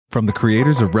From the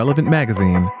creators of Relevant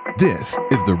Magazine, this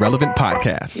is the Relevant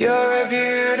Podcast. You're a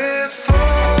beautiful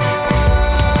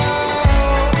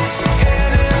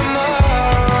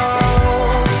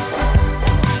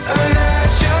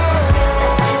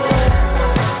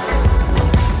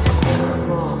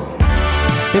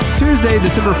It's Tuesday,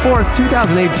 December 4th,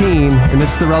 2018, and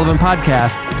it's the Relevant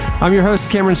Podcast. I'm your host,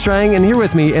 Cameron Strang, and here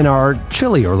with me in our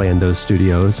chilly Orlando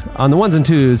studios, on the ones and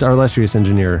twos, our illustrious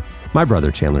engineer, my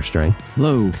brother, Chandler Strang.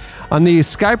 Hello. On the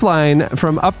Skype line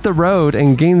from up the road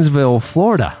in Gainesville,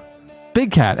 Florida,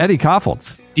 Big Cat, Eddie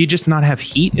Koffoltz. Do you just not have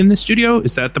heat in the studio?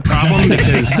 Is that the problem?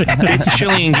 Because it's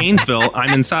chilly in Gainesville.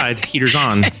 I'm inside, heater's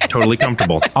on, totally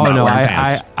comfortable. Oh no,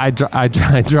 I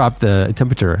dropped the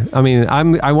temperature. I mean,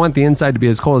 I want the inside to be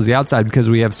as cold as the outside because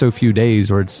we have so few days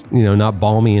where it's not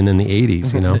balmy and in the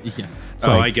 80s. Yeah.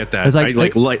 I get that.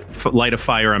 I light a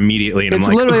fire immediately, and it's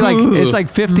I'm like, literally it's like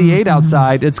 58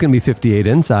 outside. It's gonna be 58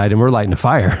 inside, and we're lighting a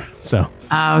fire. So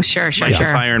sure. Light a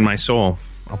fire in my soul.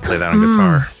 I'll play that on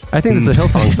guitar. I think it's a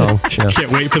Hillsong song. Yeah.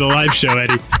 Can't wait for the live show,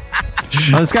 Eddie.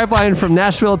 On the Skype line from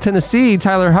Nashville, Tennessee,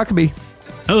 Tyler Huckabee.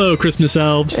 Hello, Christmas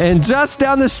elves. And just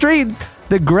down the street,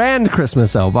 the grand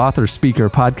Christmas elf, author, speaker,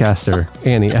 podcaster,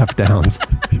 Annie F. Downs.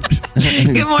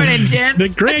 Good morning, gents.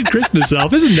 The grand Christmas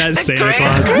elf. Isn't that Santa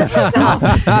Claus? Christmas elf.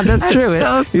 That's true.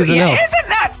 So He's an elf. Isn't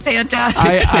that Santa?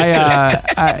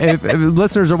 If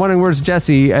listeners are wondering where's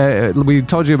Jesse, we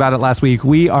told you about it last week.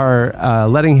 We are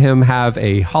letting him have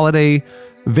a holiday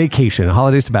vacation, a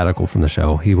holiday sabbatical from the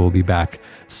show. He will be back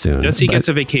soon. Jesse gets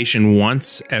a vacation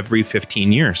once every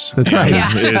 15 years. That's right.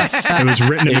 It was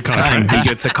written in the contract. He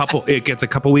gets a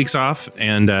couple weeks off,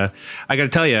 and I got to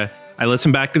tell you, I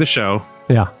listened back to the show.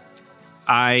 Yeah.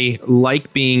 I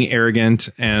like being arrogant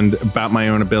and about my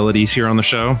own abilities here on the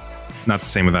show. Not the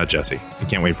same without Jesse. I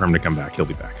can't wait for him to come back. He'll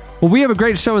be back. Well, we have a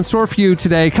great show in store for you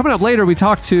today. Coming up later, we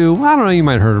talk to, I don't know, you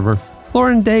might have heard of her,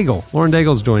 Lauren Daigle. Lauren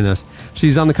Daigle's joining us.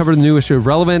 She's on the cover of the new issue of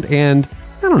Relevant and,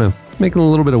 I don't know, making a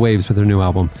little bit of waves with her new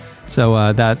album.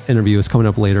 So that interview is coming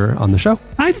up later on the show.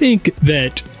 I think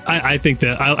that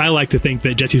I like to think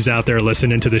that Jesse's out there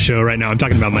listening to the show right now. I'm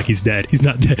talking about like he's dead. He's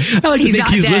not dead. I like to think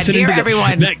he's dead. listening Dear to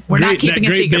everyone, we're not keeping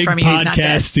a secret from you. He's not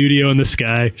dead. Podcast studio in the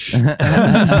sky.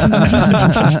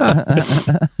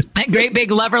 That great big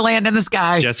Loverland in the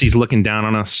sky. Jesse's looking down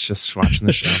on us just watching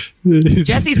the show.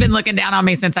 Jesse's been looking down on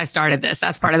me since I started this.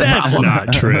 That's part of the That's problem.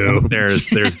 not true. There's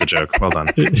the joke. Well done.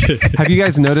 Have you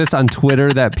guys noticed on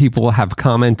Twitter that people have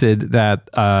commented that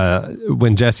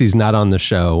when Jesse's not on the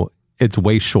show, it's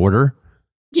way shorter?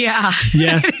 Yeah.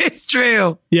 It's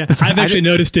true. Yeah, I've actually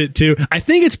noticed it too. I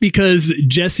think it's because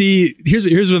Jesse.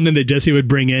 Here's one thing that Jesse would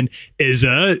bring in is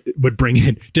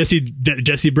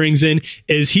Jesse brings in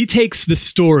is he takes the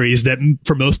stories that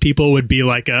for most people would be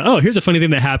like, here's a funny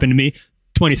thing that happened to me.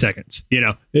 20 seconds, it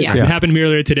happened to me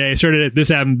earlier today. This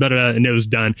happened, and it was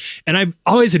done. And I've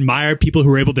always admired people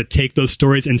who are able to take those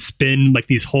stories and spin like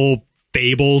these whole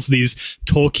fables, these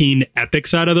Tolkien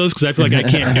epics out of those, because I feel like I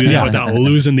can't do that without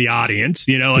losing the audience.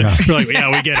 You're like, we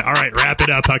get it. All right, wrap it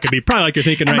up, Huckabee. Probably like you're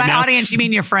thinking and right now. By audience, you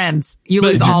mean your friends. You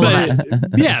lose all of us.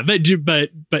 Yeah, but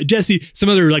Jesse, some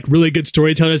other like really good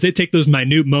storytellers, they take those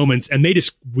minute moments and they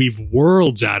just weave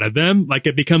worlds out of them. Like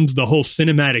it becomes the whole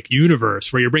cinematic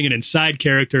universe where you're bringing in side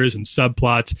characters and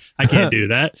subplots. I can't do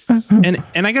that.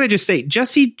 And I gotta just say,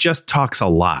 Jesse just talks a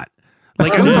lot.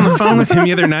 Like I was on the phone with him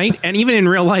the other night, and even in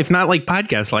real life, not like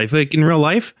podcast life, like in real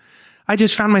life, I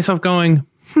just found myself going,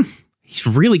 he's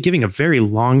really giving a very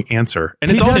long answer.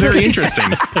 And it's all very interesting.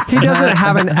 He doesn't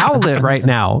have an outlet right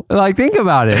now. Like, think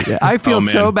about it. I feel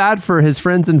so bad for his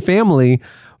friends and family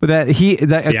that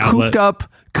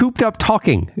cooped up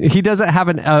talking. He doesn't have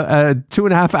a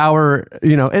 2.5 hour,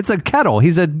 it's a kettle.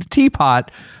 He's a teapot,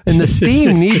 and the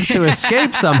steam needs to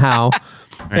escape somehow.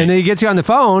 Right. And then he gets you on the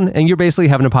phone, and you're basically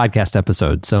having a podcast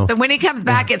episode. So when he comes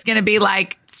back, it's going to be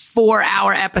like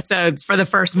 4-hour episodes for the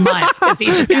first month because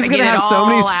he's just going to have so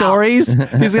many stories.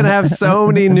 He's going to have so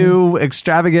many new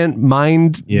extravagant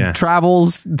mind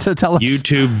travels to tell us.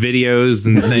 YouTube videos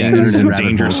and things and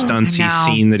dangerous stunts he's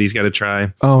seen that he's got to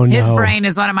try. Oh no! His brain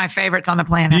is one of my favorites on the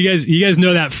planet. You guys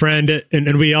know that friend,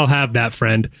 and we all have that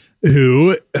friend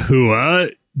who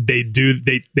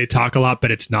they talk a lot,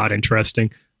 but it's not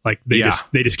interesting. Like they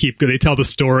just keep, they tell the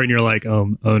story and you're like,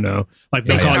 oh no. Like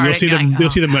you'll see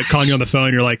them like calling you on the phone.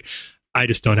 And you're like, I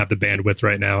just don't have the bandwidth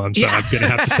right now. I'm sorry. I'm going to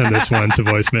have to send this one to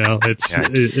voicemail.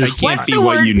 What's the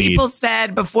word people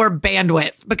said before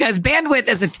bandwidth? Because bandwidth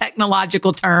is a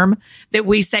technological term that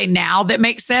we say now that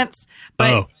makes sense.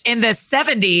 But in the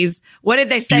 70s, what did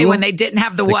they say when they didn't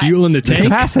have the what? Fuel in the tank?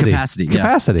 Capacity.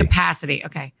 Capacity.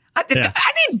 Okay.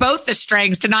 I need both the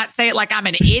strings to not say it like I'm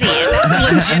an idiot. That's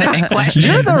a legitimate question.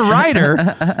 You're the writer.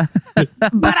 But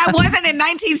I wasn't in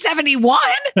 1971.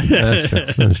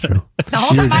 That's true. The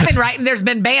whole time I've been writing, there's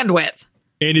been bandwidth.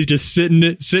 Annie's just sitting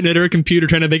at her computer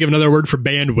trying to think of another word for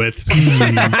bandwidth.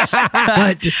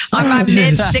 On my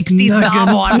mid-60s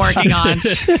novel I'm working on.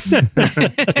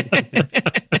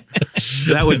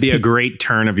 That would be a great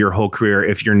turn of your whole career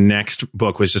if your next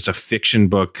book was just a fiction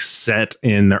book set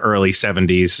in the early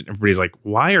 70s. Everybody's like,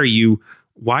 why are you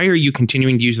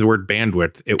continuing to use the word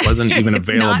bandwidth? It wasn't even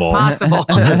available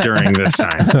during this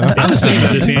time.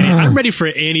 I'm ready for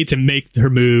Annie to make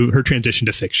her transition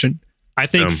to fiction. I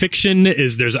think fiction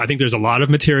is I think there's a lot of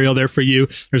material there for you.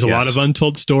 There's a lot of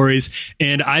untold stories.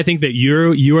 And I think that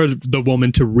you are the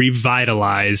woman to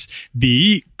revitalize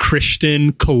the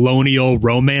Christian colonial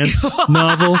romance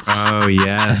novel. Oh,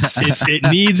 yes. It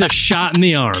needs a shot in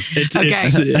the arm.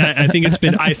 I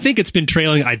think it's been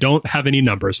trailing. I don't have any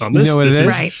numbers on this. You know what it is?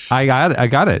 Right. I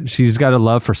got it. She's got a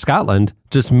love for Scotland.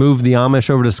 Just move the Amish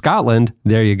over to Scotland.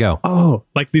 There you go. Oh,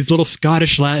 like these little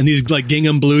Scottish and these like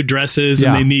gingham blue dresses,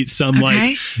 and they meet some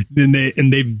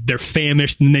they're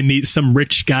famished, and they meet some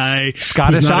rich guy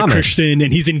Scottish who's not Amish. a Christian,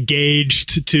 and he's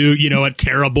engaged to a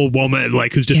terrible woman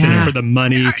who's just in it for the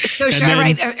money. So should I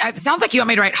write? It sounds like you want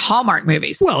me to write Hallmark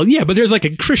movies. Well, yeah, but there's like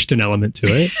a Christian element to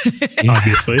it.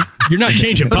 Obviously, you're not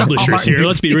changing publishers here.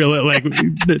 Let's be real. Like,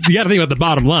 you got to think about the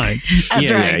bottom line.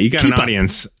 That's right. Yeah, you got an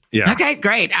audience. Yeah. Okay,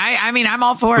 great. I mean, I'm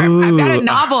all for it. I've got a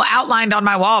novel outlined on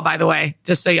my wall, by the way,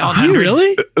 just so y'all know. Do you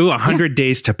really? 100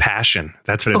 Days to Passion.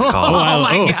 That's what it's called. Oh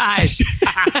my gosh.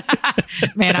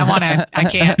 Man, I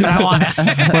can't, but I want to.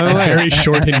 Very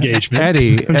short engagement.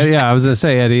 Eddie, I was going to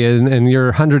say, Eddie, and your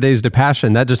 100 Days to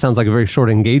Passion, that just sounds like a very short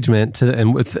engagement.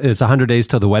 It's 100 days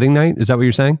till the wedding night. Is that what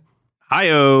you're saying?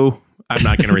 Hi-oh. I'm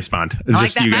not going to respect It's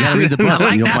just like you that. guys. Read the book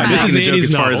and you'll find This out. is a joke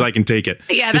as far as I can take it.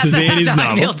 Yeah, This is Annie's that's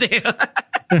how I novel. feel too.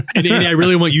 And Annie, I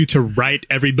really want you to write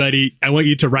everybody. I want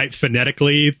you to write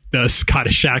phonetically the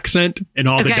Scottish accent and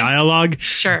all the dialogue.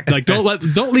 Sure. Like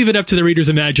don't leave it up to the reader's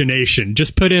imagination.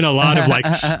 Just put in a lot of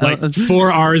like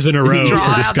 4 R's in a row Draw for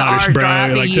the out the Scottish R's, draw out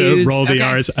brag, the like to U's. roll the Okay.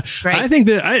 R's. Great. I think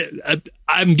that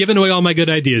I'm giving away all my good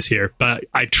ideas here, but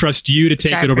I trust you to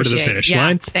take I it over to the appreciate. finish Yeah,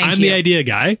 line. thank I'm you. the idea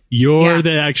guy. You're Yeah.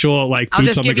 the actual I'll boots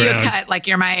just on the give you ground. a cut, like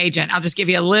you're my agent. I'll just give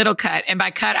you a little cut. And by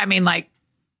cut, I mean like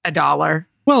 $1.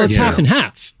 Well, it's half and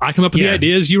half. I come up with the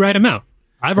ideas, you write them out.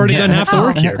 I've already done half the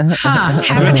work here. Half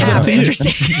and half.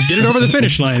 Interesting. Get it over the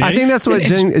finish line. I think that's what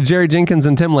Jerry Jenkins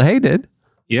and Tim LaHaye did.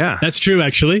 Yeah. That's true,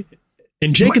 actually.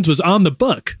 And Jenkins was on the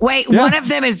book. Wait, one of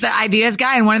them is the ideas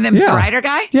guy and one of them is the writer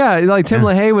guy? Yeah, like Tim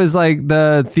LaHaye was like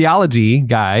the theology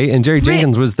guy and Jerry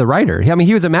Jenkins was the writer. I mean,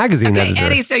 he was a magazine editor.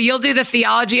 Eddie, so you'll do the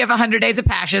theology of 100 Days of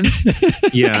Passion.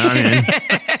 Yeah.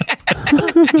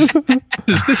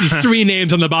 This is 3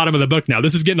 names on the bottom of the book now.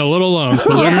 This is getting a little long.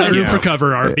 There's room for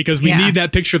cover art because we need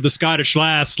that picture of the Scottish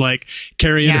lass like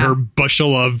carrying her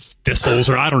bushel of thistles,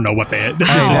 or I don't know what this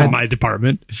is in my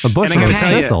department. A bushel of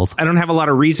thistles. I don't have a lot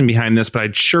of reason behind this, but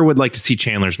I sure would like to see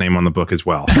Chandler's name on the book as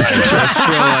well. I just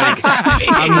feel like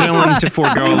I'm willing to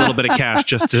forego a little bit of cash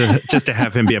just to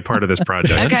have him be a part of this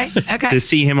project. Okay. To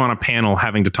see him on a panel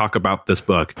having to talk about this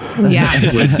book. Yeah.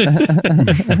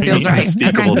 Feels right.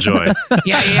 Unspeakable joy.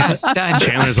 Yeah. Done.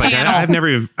 Chandler's like, I've never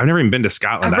even been to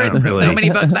Scotland. I've written so many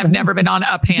books. I've never been on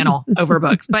a panel over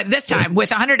books. But this time,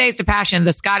 with 100 Days to Passion,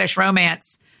 the Scottish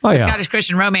romance, Scottish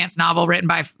Christian romance novel written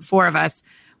by 4 of us,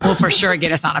 will for sure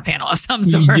get us on a panel of some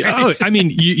sort. I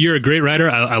mean, you're a great writer.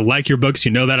 I like your books.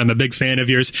 You know that. I'm a big fan of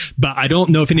yours. But I don't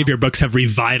know if any of your books have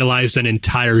revitalized an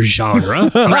entire genre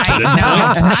up to this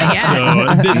point.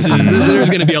 So there's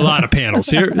going to be a lot of panels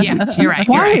here. Yeah, you're right.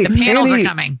 The panels are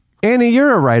coming. Annie,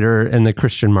 you're a writer in the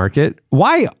Christian market.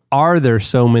 Why are there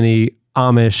so many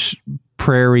Amish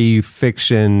prairie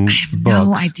fiction books?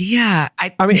 No idea.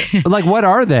 I mean, like, what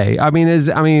are they? I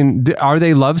mean, are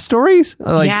they love stories?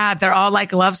 Like, yeah, they're all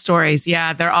like love stories.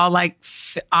 Yeah, they're all like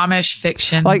Amish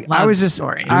fiction. Like, love I was just,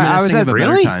 stories. I was at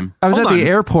the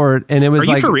airport, and it was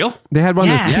Are like, you for real? They had one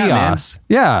of those kiosks.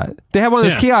 Yeah, they had one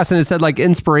of those kiosks, and it said like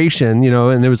inspiration,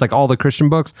 and it was like all the Christian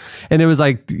books, and it was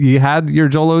like you had your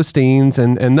Joel Osteens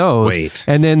and those,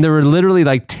 and then there were literally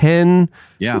like 10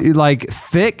 like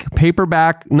thick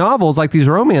paperback novels, like these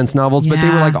romance novels, but they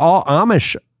were like all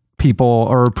Amish people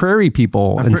or prairie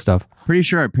people and stuff. Pretty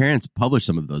sure our parents published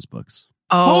some of those books.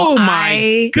 Oh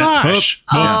my gosh.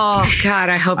 Oh God,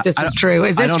 I hope this is true.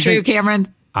 Is this true,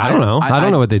 Cameron? I don't know. I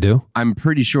don't know what they do. I'm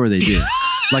pretty sure they do.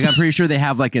 Like, I'm pretty sure they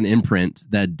have like an imprint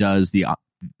that does the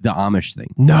Amish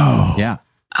thing. No. Yeah.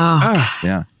 Oh,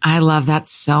 yeah. I love that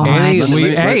so Annie,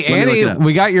 much. Annie,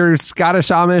 we got your Scottish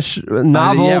Amish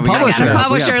novel yeah, we got publisher. I got a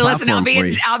publisher. We got a Listen, I'll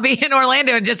platform be in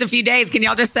Orlando in just a few days. Can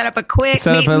y'all just set up a quick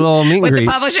Set up a meeting little meet and with greet.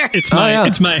 the publisher?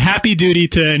 It's my happy duty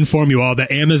to inform you all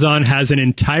that Amazon has an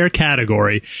entire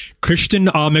category, Christian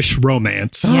Amish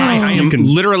romance. Yes. I am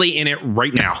literally in it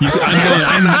right now.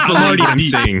 I'm not believing I'm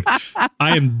seeing.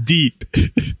 I am deep.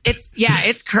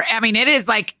 I mean, it is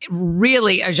like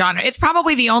really a genre. It's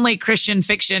probably the only Christian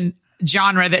fiction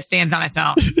genre that stands on its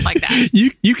own like that.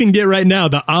 You can get right now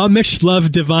the Amish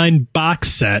Love Divine box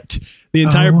set. The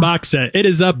entire box set. It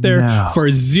is up there for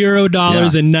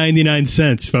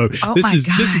 $0.99, folks. Oh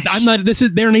this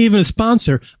is they're not even a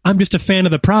sponsor. I'm just a fan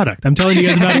of the product. I'm telling you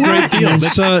guys about a great deal.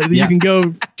 You can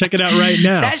go check it out right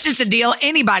now. That's just a deal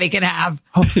anybody can have.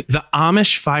 The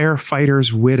Amish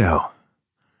Firefighter's Widow.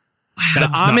 The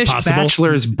That's not Amish possible.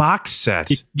 Bachelor's box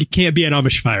set. You can't be an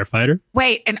Amish firefighter.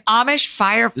 Wait, an Amish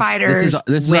firefighter.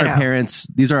 This is our parents.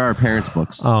 These are our parents'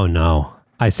 books. Oh no!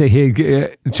 I say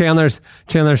Chandler's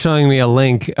showing me a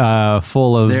link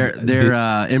full of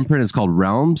their imprint is called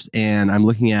Realms, and I'm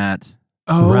looking at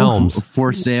Realms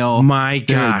for sale. My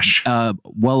gosh,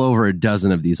 well over a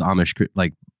dozen of these Amish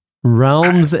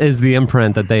Realms is the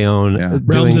imprint that they own. Yeah.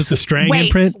 Realms is the Strang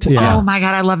imprint. Yeah. Oh my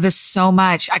God, I love this so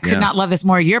much. I could not love this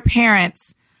more. Your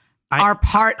parents are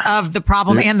part of the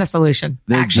problem and the solution.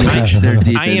 Actually, they're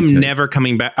deep I am into it. never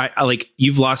coming back. I like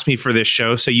you've lost me for this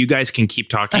show, so you guys can keep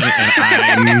talking,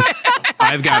 and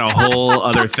I've got a whole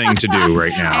other thing to do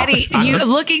right now. Eddie, you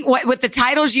looking with the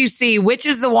titles you see, which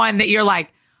is the one that you're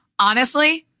like,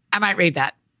 honestly, I might read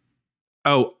that.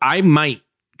 Oh, I might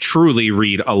truly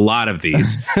read a lot of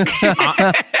these.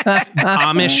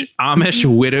 Amish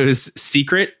Widow's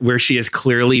Secret, where she is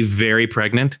clearly very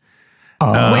pregnant.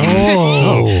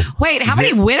 Wait, how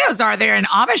many widows are there in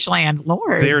Amish land?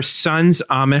 Lord. Their son's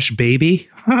Amish baby.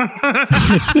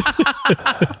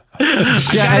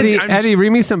 Eddie, read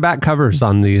me some back covers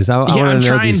on these. I'm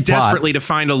trying desperately to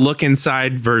find a look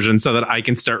inside version so that I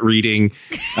can start reading,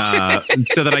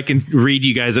 so that I can read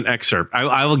you guys an excerpt.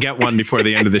 I will get one before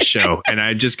the end of the show, and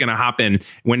I'm just going to hop in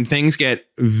when things get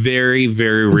very,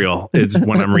 very real. Is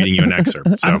when I'm reading you an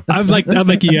excerpt. So I'd like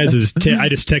you guys. I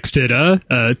just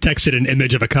texted an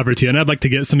image of a cover to you, and I'd like to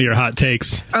get some of your hot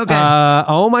takes. Okay.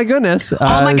 Oh my goodness! Oh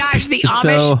my gosh, the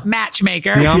Amish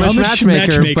matchmaker. The Amish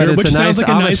matchmaker, but it's a nice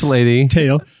Amish lady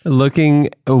tale looking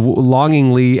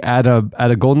longingly at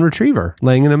a golden retriever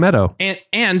laying in a meadow.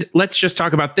 And let's just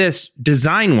talk about this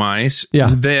design wise. Yeah.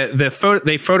 They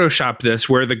photoshopped this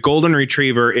where the golden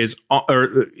retriever is up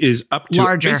to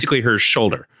Larger. basically her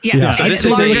shoulder. Yes, Yeah. so it's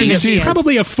This is larger than she is.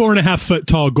 probably a 4.5 foot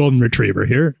tall golden retriever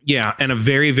here. Yeah, and a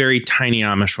very, very tiny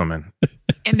Amish woman.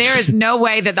 And there is no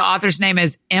way that the author's name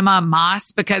is Emma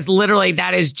Moss, because literally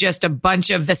that is just a bunch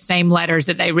of the same letters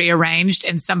that they rearranged,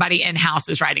 and somebody in-house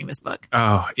is writing this book.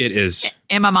 Oh, it is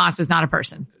Emma Moss is not a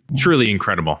person. truly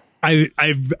incredible. I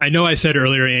know I said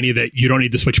earlier, Annie, that you don't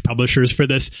need to switch publishers for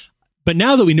this. But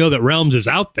now that we know that Realms is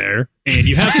out there and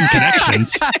you have some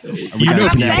connections, That's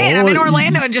what I'm saying. I'm in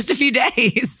Orlando in just a few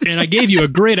days. and I gave you a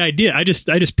great idea. I just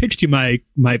pitched you my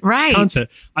Right.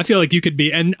 concept. I feel like you could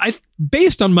be, and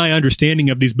based on my understanding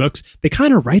of these books, they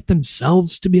kind of write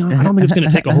themselves. To be honest, I don't think it's going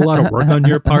to take a whole lot of work on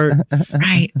your part.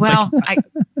 Right. Well,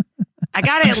 I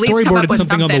got to at least come storyboarded up with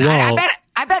something on the something. wall.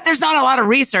 I bet there's not a lot of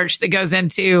research that goes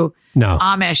into No.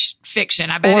 Amish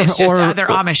fiction. I bet it's just other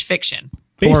Amish fiction.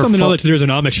 Based Or on the fu- knowledge there's an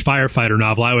Amish firefighter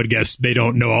novel, I would guess they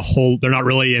don't know a whole. They're not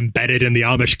really embedded in the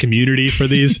Amish community for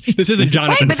these. This isn't Wait,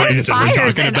 Jonathan but there's Franzen that we're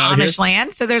fires talking in about here. Amish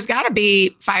land, so there's got to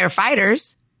be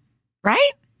firefighters,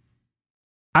 right?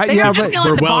 They yeah, don't just but- gonna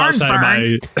let the barns burn.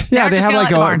 yeah, They're they just have gonna like let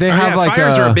the barns burn.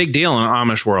 Fires are a big deal in the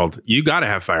Amish world. You got to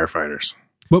have firefighters.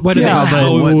 What do Yeah, they? but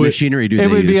how- What machinery do they It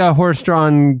would be use? a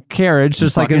horse-drawn carriage,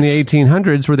 just like in the Buckets?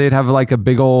 1800s, where they'd have like a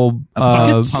big old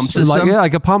pump system?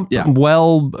 like a pump Yeah.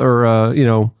 well, or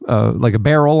like a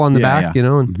barrel on the Yeah, back, yeah.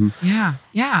 and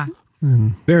Yeah.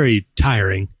 Very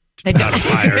tiring. They don't.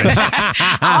 Fire.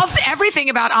 Everything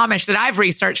about Amish that I've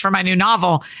researched for my new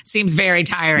novel seems very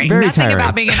tiring. Very Nothing tiring.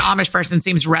 about being an Amish person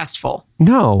seems restful.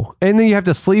 no, and then you have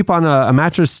to sleep on a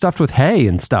mattress stuffed with hay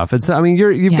and stuff.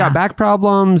 You've Yeah. got back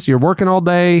problems. You're working all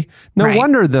day. No Right.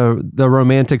 wonder the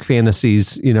romantic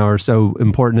fantasies are so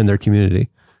important in their community.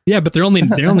 Yeah, but they're only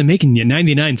making you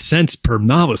 99 cents per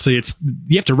novel. So you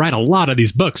have to write a lot of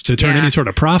these books to turn Yeah. any sort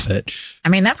of profit. I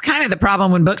mean, that's kind of the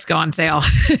problem when books go on sale.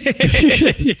 You go,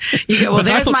 well, But I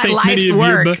there's don't my think many life's of your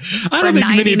work. I for don't think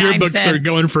many of your 99 books are cents.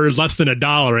 going for less than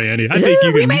 $1, Annie. I think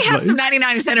you We can. may have some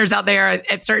 99 centers out there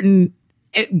at certain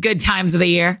good times of the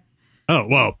year. Oh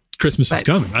well, Christmas is But-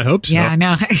 coming. I hope so. Yeah, I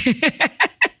know.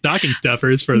 stocking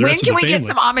stuffers for the When rest of can the we family. get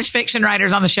some Amish fiction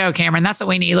writers on the show, Cameron? That's what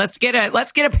we need. Let's get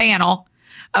a panel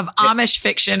of Amish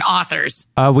fiction authors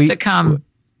to come.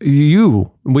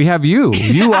 We have you.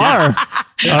 You are.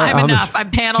 I'm enough. I'm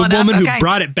panel the enough. woman Okay. who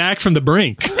brought it back from the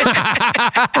brink.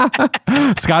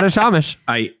 Scottish Amish.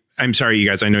 I'm sorry, you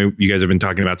guys. I know you guys have been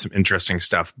talking about some interesting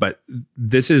stuff, but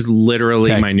this is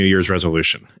literally my New Year's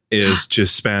resolution: is to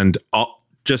spend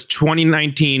just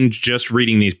 2019 just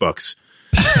reading these books.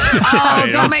 Oh,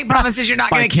 don't make promises you're not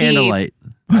going By to keep. candlelight.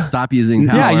 Stop using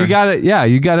power. Yeah,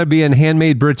 you gotta be in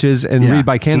handmade breeches and read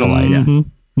by candlelight. Mm-hmm.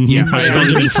 Yeah,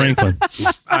 Benjamin Franklin.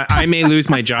 I may lose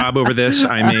my job over this.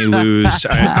 I may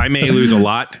lose a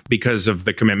lot because of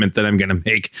the commitment that I'm going to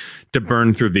make to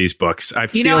burn through these books. I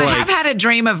have had a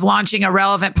dream of launching a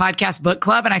relevant podcast book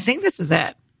club, and I think this is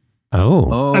it.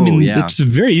 Oh, I mean, yeah. it's a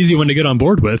very easy one to get on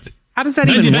board with. How does that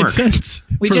even 99 work? cents.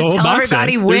 We for the just whole tell box set.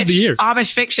 everybody There's the which year.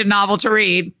 Amish fiction novel to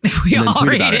read. We And then all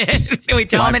tweet read about it. We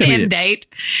tell them an tweet end it. date,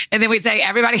 and then we say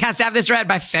everybody has to have this read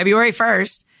by February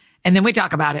 1st, and then we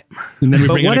talk about it. And then we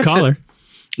But bring what in a if caller.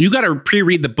 You got to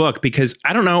pre-read the book, because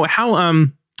I don't know how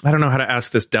to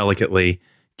ask this delicately.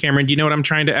 Cameron, do you know what I'm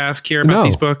trying to ask here about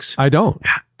these books? I don't.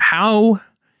 How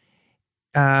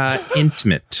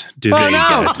intimate do they get?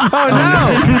 Oh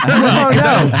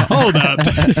no! Hold up.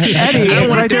 Eddie, It's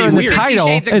it's right there in the 50 title.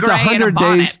 Shades of It's Grey and a 100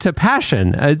 bonnet. Days to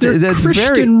Passion. They're That's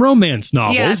Christian romance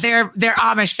novels. Yeah, they're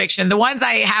Amish fiction. The ones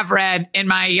I have read in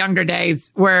my younger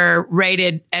days were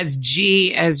rated as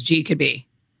G could be.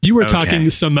 You were Okay. talking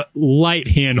some light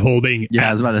hand holding. Yeah,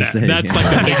 I was about to say. That's like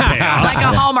the big payoff. Like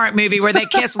a Hallmark movie where they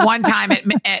kiss one time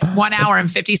at 1 hour and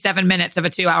 57 minutes of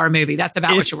a 2-hour movie. That's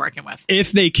about what you're working with.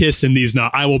 If they kiss in these,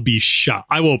 I will be shocked.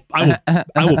 I will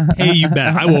pay you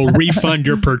back. I will refund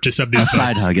your purchase of these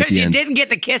Side books. hug at Because the you end. didn't get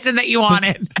the kissing that you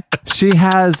wanted. She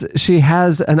has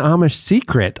an Amish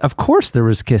secret. Of course, there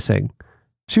was kissing.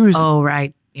 She was. Oh,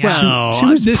 right. Yeah. Well, she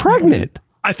was pregnant.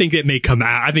 I think it may come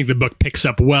out. I think the book picks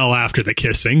up well after the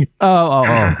kissing. Oh.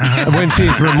 When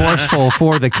she's remorseful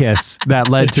for the kiss that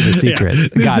led to the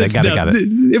secret. Yeah. Got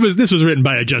it. This was written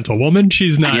by a gentle woman.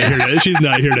 She's not here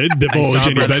to I divulge saw,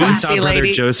 anybody. Classy Brother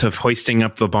lady. Joseph hoisting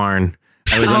up the barn.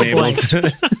 I was unable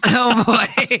to. Oh, boy.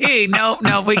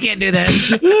 No, we can't do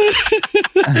this. Wait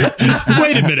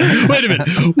a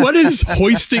minute. What is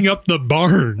hoisting up the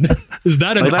barn? Is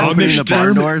that an Like opening Amish the barn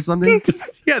term? door or something?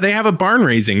 Yeah, they have a barn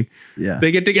raising. Yeah. They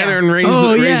get together Yeah. and raise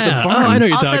Oh, the yeah. barn. Oh, I know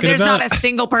you're Also, talking there's about. not a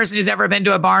single person who's ever been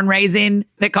to a barn raising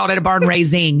that called it a barn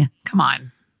raising. Come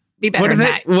on. Be better What than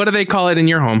that. do they call it in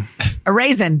your home? A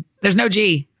raisin. There's no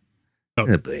G. Is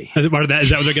that what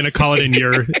they're going to call it in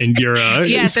your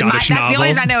Yes, Scottish the novel? only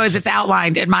reason I know is it's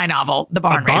outlined in my novel, The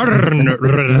Barn Raisin.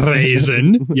 Barn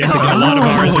raisin. You have to get a lot of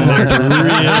R's in there to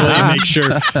really make sure,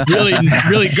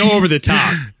 really go over the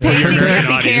top. Paging For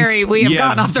Jesse an Carey, audience. we have Yeah.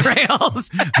 gone off the rails.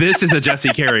 This is a Jesse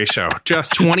Carey show.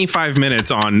 Just 25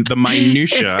 minutes on the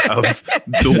minutia of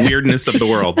the weirdness of the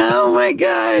world. Oh my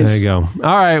gosh. There you go.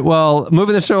 All right. Well,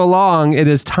 moving the show along, it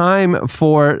is time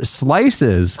for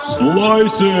slices.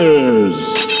 Slices.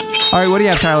 All right. What do you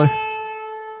have, Tyler?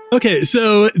 Okay,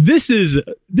 so this is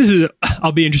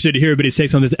I'll be interested to hear everybody's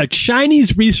takes on this. A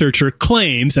Chinese researcher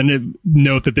claims, and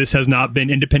note that this has not been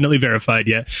independently verified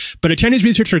yet, but a Chinese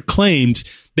researcher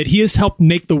claims that he has helped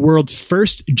make the world's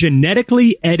first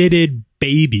genetically edited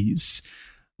babies.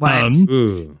 What?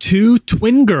 Two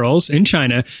twin girls in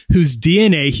China whose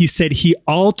DNA he said he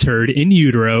altered in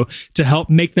utero to help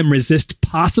make them resist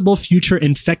possible future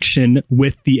infection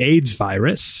with the AIDS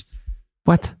virus.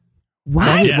 What?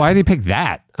 What? Yeah. Why did he pick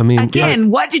that? I mean,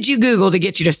 Again, what did you Google to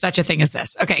get you to such a thing as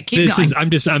this? Okay, keep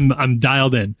going. I'm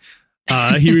dialed in.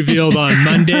 He revealed on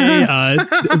Monday,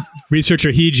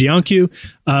 researcher He Jiankyu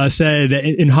said that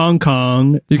in Hong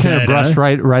Kong, you kind of brushed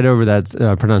right over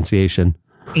that pronunciation.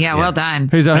 Yeah, well done.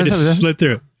 He's I just slid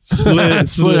through. Slid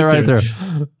it right through.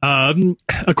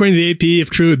 According to the AP, if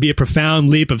true, it would be a profound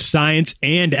leap of science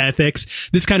and ethics.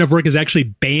 This kind of work is actually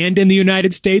banned in the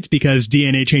United States because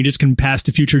DNA changes can pass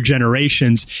to future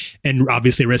generations and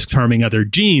obviously risks harming other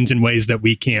genes in ways that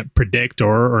we can't predict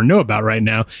or know about right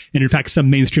now. And in fact, some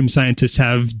mainstream scientists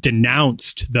have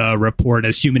denounced the report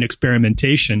as human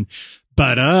experimentation.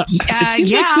 But it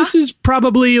seems like this is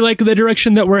probably like the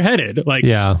direction that we're headed. Like,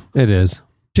 yeah, it is.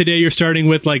 Today, you're starting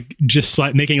with like just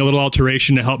like making a little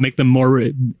alteration to help make them more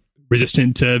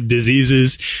resistant to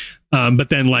diseases. But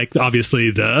then, like,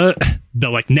 obviously, the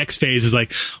like next phase is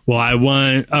like, well, I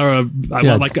want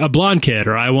like a blonde kid,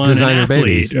 or I want Designer an athlete,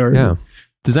 babies. or yeah.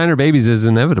 designer babies is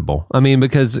inevitable. I mean,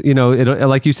 because, you know, it,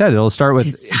 like you said, it'll start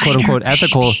with quote unquote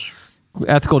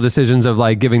ethical decisions of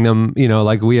like giving them, you know,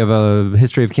 like we have a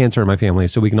history of cancer in my family,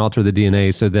 so we can alter the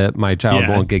DNA so that my child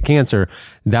won't get cancer.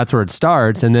 That's where it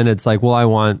starts. And then it's like, well, I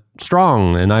want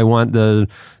strong and I want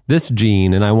this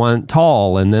gene and I want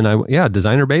tall. And then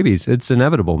designer babies. It's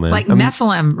inevitable, man. It's like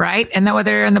Nephilim, right? And then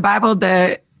whether in the Bible,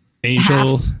 the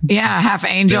angel, half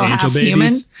angel, half babies.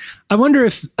 human. I wonder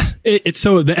if it's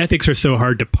so the ethics are so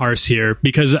hard to parse here,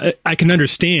 because I can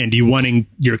understand you wanting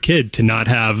your kid to not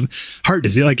have heart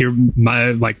disease. Like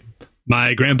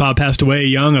my grandpa passed away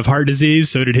young of heart disease.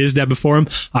 So did his dad before him.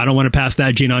 I don't want to pass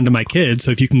that gene on to my kids.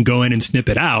 So if you can go in and snip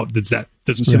it out, that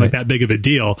doesn't seem like that big of a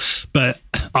deal. But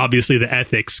obviously the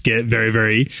ethics get very,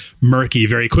 very murky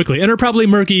very quickly, and are probably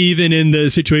murky even in the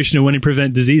situation of wanting to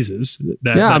prevent diseases.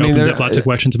 That opens up lots of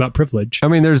questions about privilege. I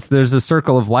mean, there's a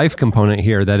circle of life component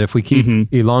here that if we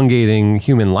keep elongating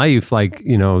human life, like,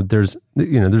 there's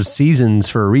seasons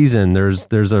for a reason.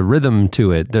 There's a rhythm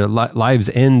to it. Their lives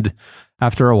end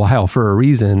after a while for a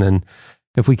reason. And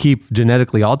if we keep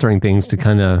genetically altering things to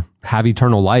kind of have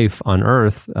eternal life on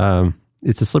Earth,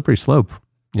 it's a slippery slope,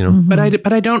 But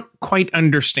I don't quite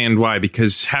understand why,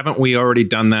 because haven't we already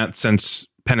done that since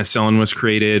penicillin was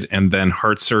created, and then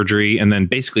heart surgery, and then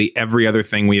basically every other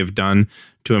thing we have done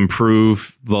to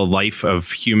improve the life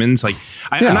of humans? Like,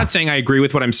 I'm not saying I agree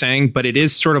with what I'm saying, but it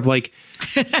is sort of like,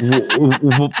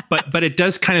 but it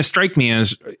does kind of strike me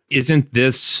as, isn't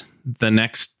this the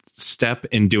next step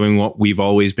in doing what we've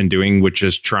always been doing, which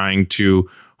is trying to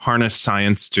harness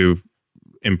science to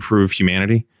improve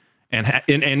humanity? And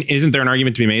isn't there an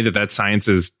argument to be made that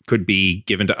science could be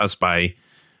given to us by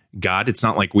God? It's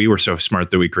not like we were so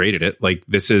smart that we created it. Like,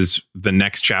 this is the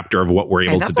next chapter of what we're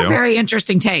able to do. That's a very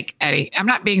interesting take, Eddie. I'm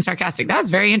not being sarcastic. That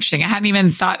was very interesting. I hadn't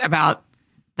even thought about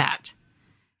that.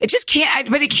 It just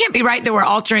can't, but it can't be right that we're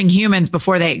altering humans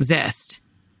before they exist.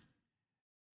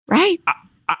 Right?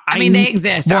 I mean, they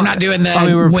exist. I'm not doing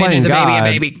the when is a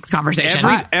baby conversation.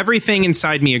 Everything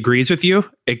inside me agrees with you,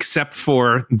 except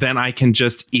for then I can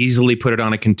just easily put it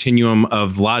on a continuum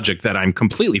of logic that I'm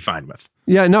completely fine with.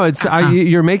 Yeah, no, it's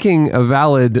you're making a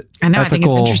valid I think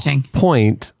it's interesting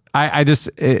point. I just,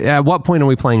 at what point are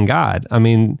we playing God? I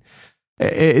mean,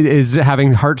 is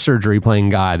having heart surgery playing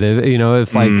God?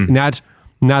 If like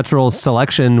natural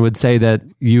selection would say that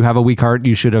you have a weak heart,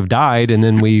 you should have died, and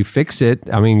then we fix it.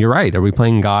 I mean, you're right. Are we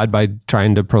playing God by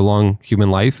trying to prolong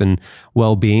human life and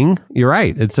well-being? You're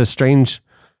right. It's a strange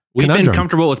conundrum. Been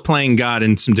comfortable with playing God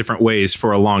in some different ways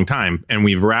for a long time, and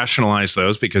we've rationalized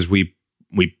those because we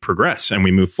progress and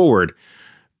we move forward.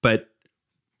 But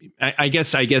I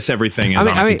guess everything is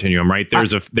on a continuum, right?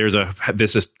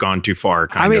 This has gone too far.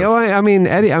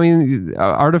 Eddie,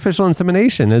 artificial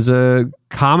insemination is a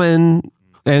common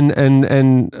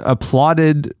and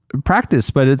applauded practice,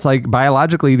 but it's like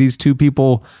biologically these two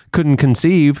people couldn't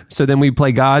conceive, so then we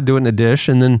play God, do it in a dish,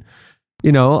 and then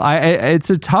it's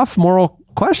a tough moral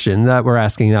question that we're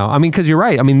asking now. I mean, because you're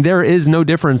right. I mean, there is no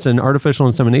difference in artificial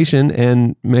insemination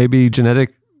and maybe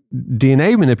genetic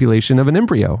DNA manipulation of an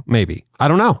embryo. Maybe, I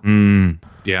don't know.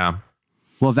 Yeah.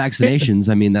 Well, vaccinations,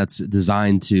 I mean, that's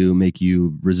designed to make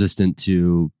you resistant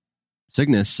to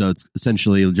sickness, so it's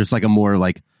essentially just like a more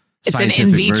like it's an in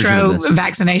vitro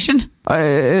vaccination.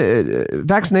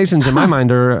 Vaccinations, in my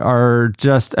mind, are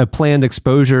just a planned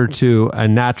exposure to a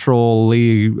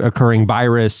naturally occurring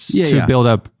virus to build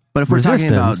up. But if we're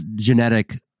talking about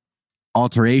genetic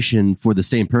alteration for the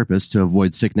same purpose to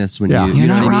avoid sickness, when you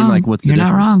know what I mean? Like, what's the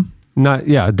difference? Not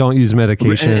wrong. Don't use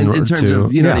medication in terms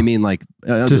of what I mean, like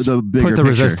just the bigger put the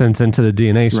picture. Resistance into the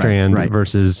DNA strand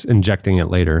versus injecting it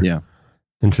later. Yeah.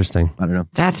 Interesting. I don't know.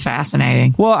 That's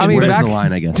fascinating. Well, I mean, where's the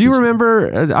line, I guess? Do you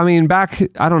remember? I mean, back.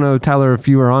 I don't know, Tyler, if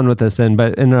you were on with us then,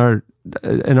 but in our,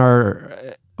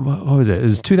 what was it? It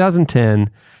was 2010.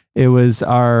 It was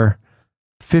our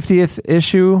 50th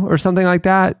issue or something like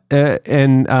that,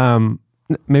 and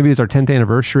maybe it's our 10th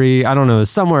anniversary. I don't know.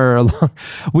 Somewhere along,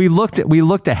 we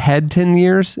looked ahead 10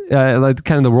 years, like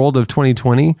kind of the world of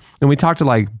 2020. And we talked to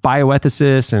like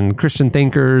bioethicists and Christian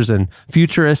thinkers and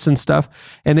futurists and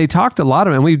stuff. And they talked a lot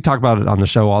of, and we talk about it on the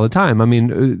show all the time. I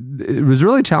mean, it was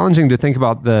really challenging to think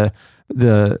about that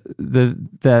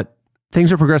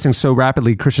things are progressing so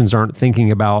rapidly. Christians aren't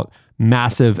thinking about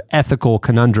massive ethical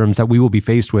conundrums that we will be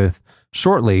faced with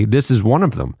shortly. This is one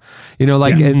of them,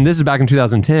 and this is back in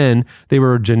 2010, they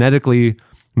were genetically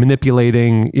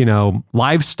manipulating,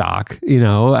 livestock,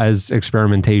 as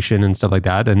experimentation and stuff like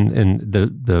that. And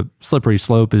the slippery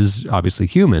slope is obviously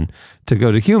human to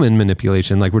go to human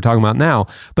manipulation like we're talking about now.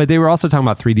 But they were also talking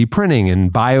about 3D printing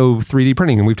and bio 3D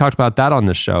printing. And we've talked about that on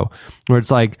this show, where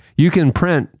it's like you can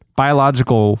print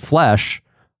biological flesh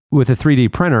with a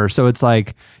 3D printer. So it's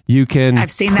like you can. I've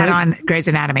seen that on Grey's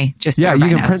Anatomy. Just so you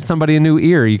can print somebody a new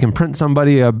ear. You can print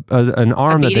somebody an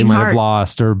arm that they might have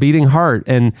lost, or beating heart.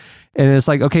 And it's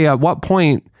like, okay, at what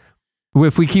point,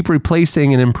 if we keep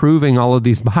replacing and improving all of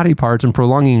these body parts and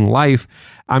prolonging life,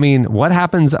 I mean, what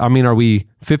happens? I mean, are we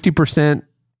 50%,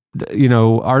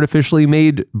 artificially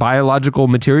made biological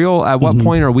material? At what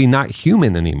point are we not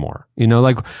human anymore?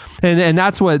 And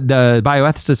that's what the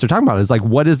bioethicists are talking about, is like,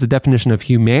 what is the definition of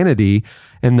humanity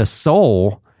and the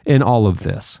soul in all of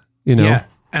this? Yeah.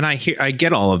 And I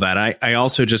get all of that. I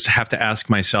also just have to ask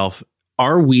myself,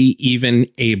 are we even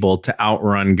able to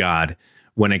outrun God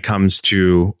when it comes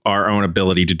to our own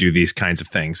ability to do these kinds of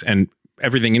things? And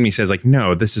everything in me says, like,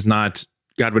 no, this is not,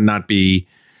 God would not be,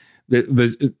 I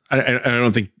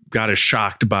don't think God is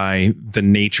shocked by the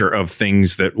nature of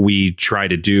things that we try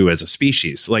to do as a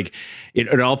species. Like,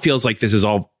 it all feels like this is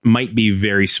all might be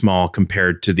very small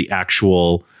compared to the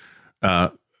actual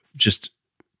just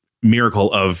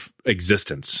miracle of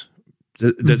existence.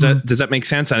 Does that make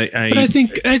sense? But I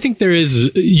think there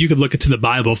is. You could look into the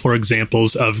Bible for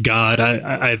examples of God.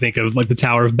 I think of like the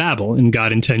Tower of Babel, and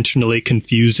God intentionally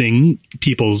confusing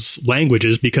people's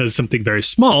languages because something very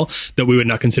small that we would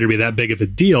not consider to be that big of a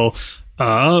deal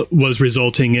was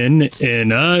resulting in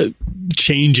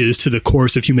changes to the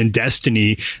course of human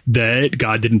destiny that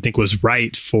God didn't think was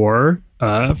right for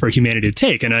humanity to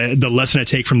take. And the lesson I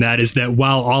take from that is that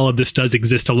while all of this does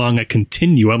exist along a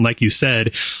continuum, like you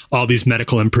said, all these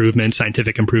medical improvements,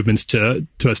 scientific improvements to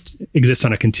us exist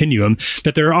on a continuum,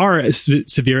 that there are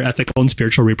severe ethical and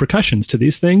spiritual repercussions to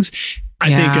these things. I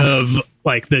think of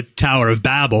like the Tower of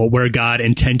Babel, where God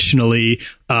intentionally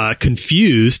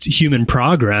confused human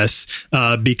progress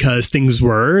because things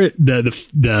were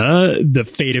the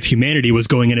fate of humanity was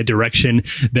going in a direction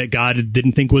that God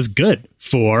didn't think was good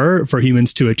for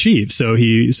humans to achieve. So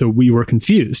we were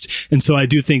confused, and so I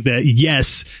do think that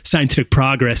yes, scientific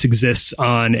progress exists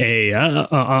on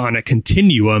a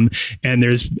continuum, and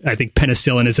I think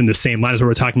penicillin is in the same line as what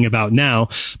we're talking about now,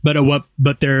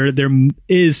 but there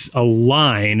is a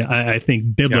line, I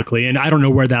think, biblically, and I don't know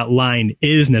where that line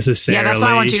is necessarily. Yeah, that's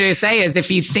what I want you to say, is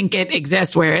if you think it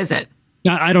exists, where is it?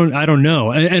 I don't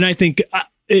know. And I think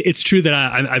it's true that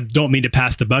I don't mean to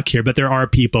pass the buck here, but there are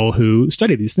people who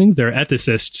study these things. There are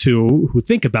ethicists who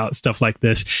think about stuff like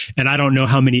this. And I don't know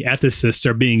how many ethicists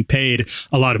are being paid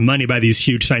a lot of money by these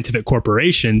huge scientific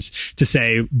corporations to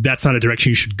say that's not a direction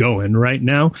you should go in right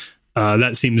now.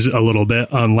 That seems a little bit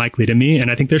unlikely to me,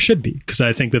 and I think there should be, because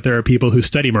I think that there are people who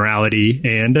study morality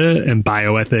and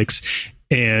bioethics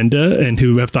and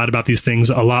who have thought about these things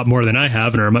a lot more than I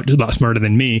have and are a lot smarter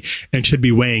than me and should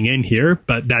be weighing in here.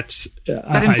 But that's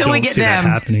until we get them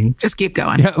happening. Just keep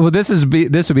going. Yeah, well, this would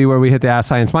be where we hit the Ask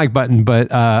Science Mike button, but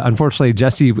unfortunately,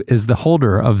 Jesse is the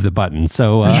holder of the button,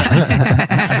 so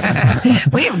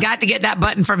we have got to get that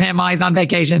button from him while he's on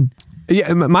vacation.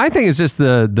 Yeah, my thing is just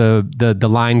the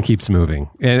line keeps moving,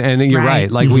 and you're right.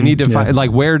 Like we need to find,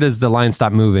 like, where does the line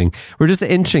stop moving? We're just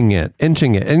inching it, and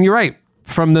you're right.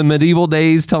 From the medieval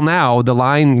days till now, the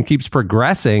line keeps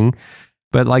progressing.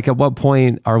 But like, at what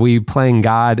point are we playing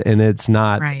God and it's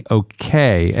not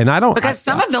okay? And I don't, because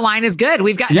some of the line is good.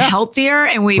 We've gotten healthier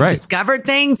and we've discovered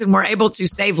things, and we're able to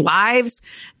save lives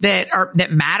that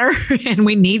matter and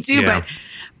we need to. Yeah.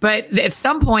 But at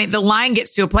some point, the line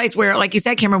gets to a place where, like you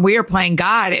said, Cameron, we are playing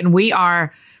God and we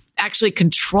are actually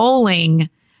controlling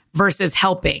versus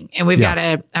helping. And we've got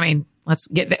to, I mean, let's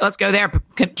go there,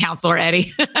 Counselor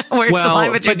Eddie. Where's the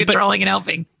line between controlling and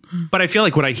helping? But I feel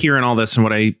like what I hear in all this and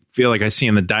what I feel like I see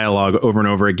in the dialogue over and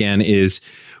over again is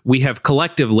we have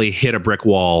collectively hit a brick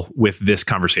wall with this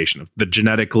conversation of the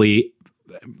genetically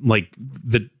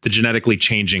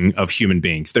changing of human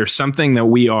beings. There's something that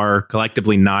we are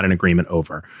collectively not in agreement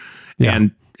over. Yeah.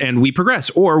 And we progress,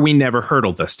 or we never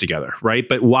hurdle this together, right?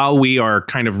 But while we are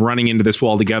kind of running into this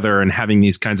wall together and having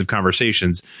these kinds of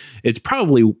conversations, it's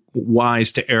probably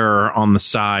wise to err on the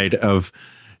side of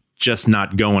just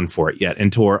not going for it yet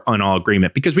until we're on all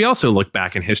agreement. Because we also look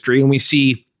back in history and we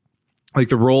see like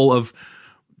the role of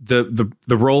the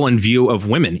role and view of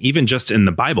women, even just in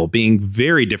the Bible, being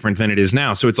very different than it is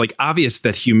now. So it's like obvious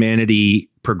that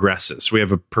humanity progresses. We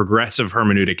have a progressive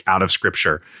hermeneutic out of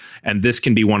Scripture. And this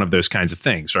can be one of those kinds of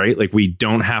things, right? Like we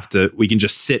can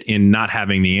just sit in not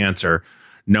having the answer,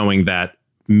 knowing that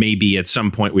maybe at some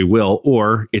point we will,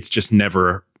 or it's just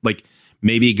never, like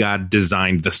maybe God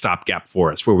designed the stopgap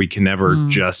for us where we can never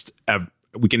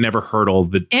we can never hurdle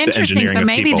the Interesting. The so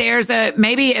maybe people.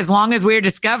 maybe as long as we're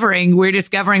discovering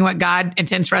what God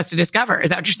intends for us to discover.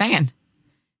 Is that what you're saying?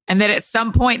 And that at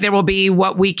some point there will be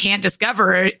what we can't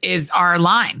discover is our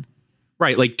line.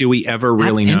 Right. Like, do we ever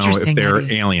really know if interesting, they're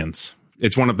Eddie. aliens?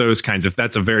 It's one of those kinds of,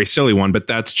 that's a very silly one, but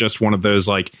that's just one of those,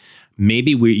 like,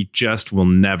 maybe we just will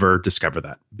never discover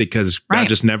that because God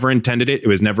just never intended it. It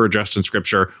was never addressed in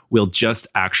scripture. We'll just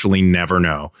actually never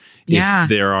know if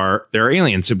there are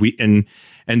aliens.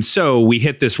 And so we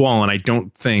hit this wall, and I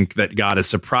don't think that God is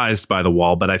surprised by the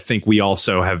wall, but I think we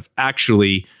also have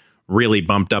actually really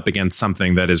bumped up against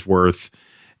something that is worth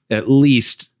at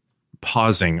least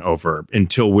pausing over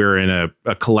until we're in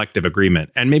a collective agreement.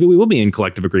 And maybe we will be in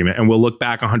collective agreement, and we'll look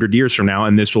back 100 years from now,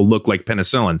 and this will look like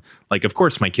penicillin. Like, of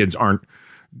course, my kids aren't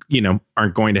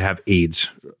going to have AIDS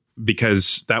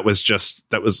because that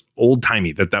was old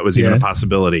timey, that was even a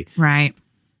possibility. Right.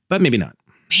 But maybe not.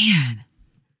 Man.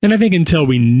 And I think until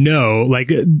we know,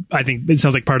 like, I think it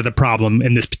sounds like part of the problem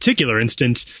in this particular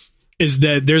instance is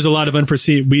that there's a lot of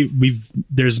unforeseen.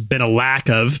 There's been a lack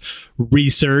of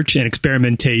research and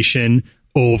experimentation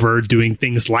over doing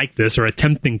things like this or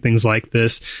attempting things like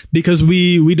this because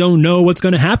we don't know what's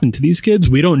going to happen to these kids.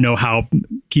 We don't know how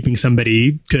keeping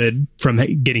somebody from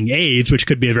getting AIDS, which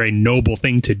could be a very noble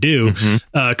thing to do,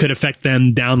 could affect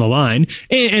them down the line.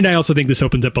 And I also think this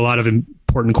opens up a lot of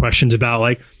important questions about,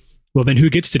 like, well, then who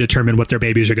gets to determine what their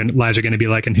babies lives are going to be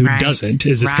like and who doesn't?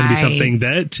 Is this going to be something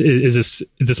that is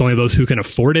this only those who can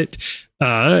afford it?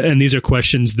 And these are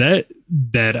questions that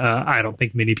I don't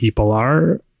think many people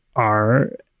are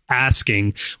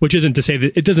asking, which isn't to say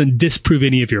that it doesn't disprove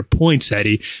any of your points,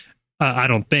 Eddie. I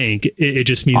don't think it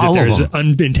just means that there's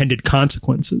unintended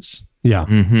consequences. Yeah.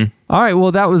 Mm-hmm. All right.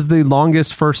 Well, that was the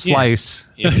longest first slice.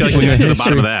 Yeah, I feel like we got to the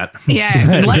bottom of that.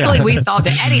 Yeah. Luckily, we solved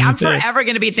it. Eddie, I'm forever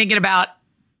going to be thinking about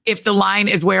if the line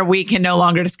is where we can no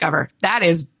longer discover. That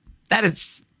is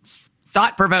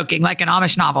thought provoking, like an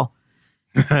Amish novel.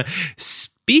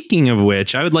 Speaking of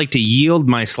which, I would like to yield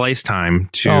my slice time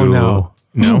to. Oh, no.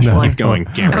 No, keep going,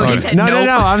 Cameron. Oh, he said No.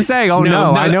 I'm saying,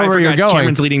 no, I know where you're going.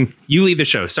 Cameron's leading. You lead the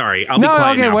show. Sorry, I'll be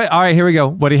quiet now. Wait, all right, here we go.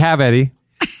 What do you have, Eddie?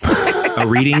 A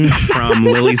reading from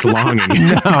Lily's Longing.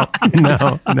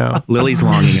 No. Lily's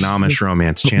Longing, an Amish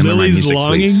romance. Chandler, Lily's my music,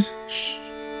 Longing? please. Shh.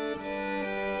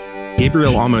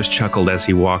 Gabriel almost chuckled as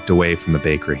he walked away from the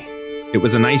bakery. It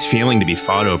was a nice feeling to be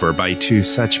fought over by two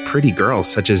such pretty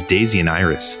girls such as Daisy and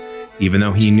Iris, even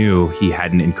though he knew he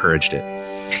hadn't encouraged it.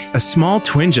 A small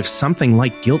twinge of something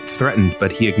like guilt threatened,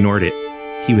 but he ignored it.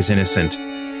 He was innocent.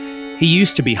 He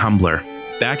used to be humbler,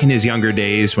 back in his younger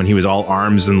days when he was all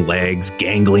arms and legs,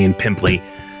 gangly and pimply.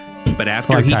 But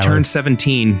after he turned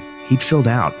 17, he'd filled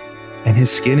out, and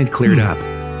his skin had cleared up.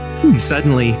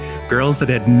 Suddenly, girls that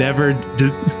had never...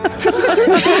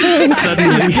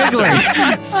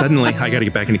 Suddenly, I got to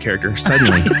get back into character.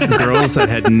 Suddenly, girls that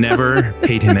had never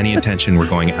paid him any attention were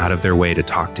going out of their way to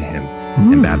talk to him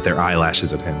and bat their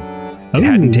eyelashes at him. It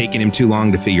hadn't taken him too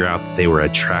long to figure out that they were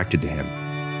attracted to him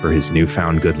for his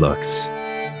newfound good looks.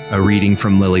 A reading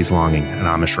from Lily's Longing, an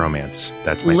Amish romance.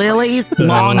 That's my Lily's slice.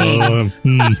 Longing.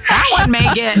 That would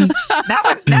make it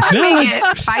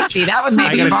feisty. That would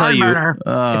make it barn burner.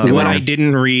 What I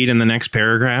didn't read in the next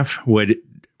paragraph would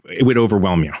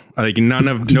overwhelm you. Like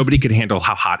nobody could handle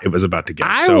how hot it was about to get.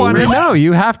 I want to know.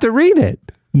 You have to read it.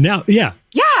 No, yeah.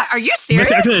 Yeah, are you serious?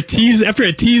 After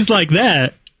a tease like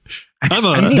that,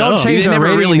 don't change our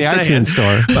rating in the iTunes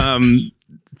store.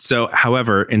 So,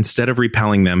 however, instead of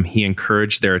repelling them, he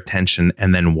encouraged their attention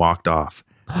and then walked off,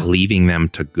 leaving them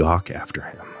to gawk after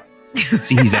him.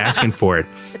 See, he's asking for it.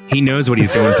 He knows what he's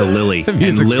doing to Lily,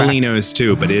 and Lily knows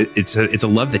too, but it's a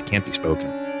love that can't be spoken.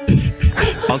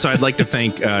 Also, I'd like to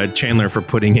thank Chandler for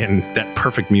putting in that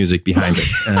perfect music behind it.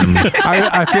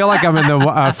 I feel like I'm in the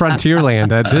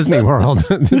Frontierland at Disney World.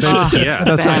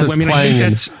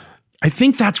 I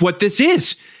think that's what this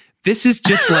is. This is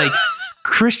just like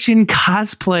Christian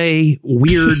cosplay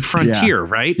weird frontier,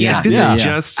 right? Yeah. Like, this is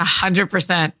just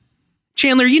 100%.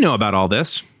 Chandler, you know about all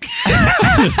this.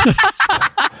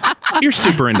 You're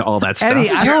super into all that stuff. Eddie,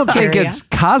 I don't think it's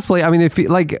cosplay. I mean, if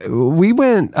we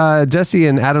went, Jesse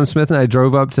and Adam Smith and I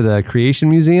drove up to the Creation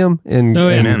Museum in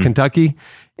Kentucky,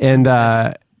 and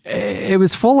it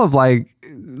was full of like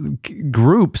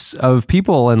groups of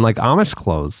people in like Amish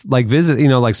clothes, like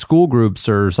like school groups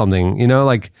or something.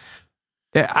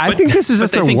 I think this is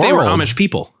just their world. They were Amish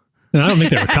people. No, I don't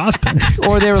think they were cosplaying.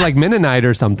 Or they were like Mennonite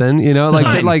or something,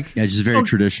 just very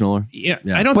traditional. Yeah.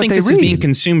 I don't think this is being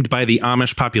consumed by the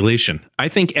Amish population. I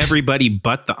think everybody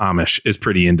but the Amish is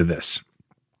pretty into this.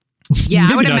 Yeah,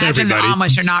 I would imagine the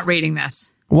Amish are not reading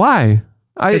this. Why?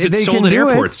 Because it's sold at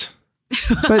airports.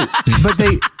 But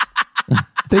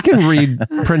they can read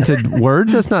printed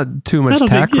words. That's not too much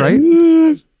tech, right?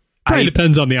 Probably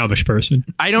depends on the Amish person.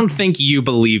 I don't think you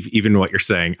believe even what you're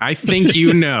saying. I think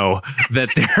you know that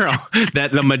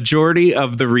that the majority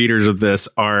of the readers of this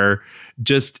are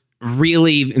just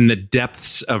really in the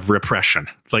depths of repression.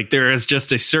 Like there is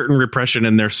just a certain repression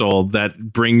in their soul that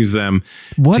brings them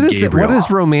to Gabriel. What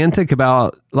is romantic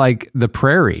about like the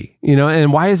prairie?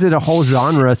 And why is it a whole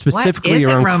genre specifically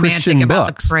around Christian about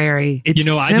books? The prairie? It's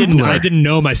I didn't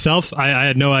know myself. I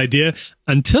had no idea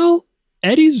until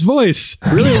Eddie's voice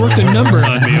really worked a number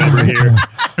on me over here.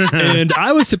 And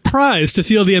I was surprised to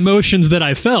feel the emotions that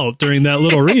I felt during that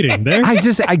little reading there. I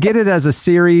get it as a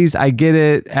series. I get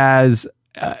it as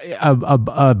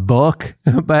a book,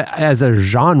 but as a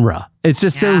genre, it's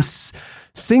just so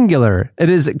singular.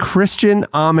 It is Christian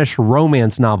Amish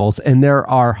romance novels, and there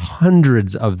are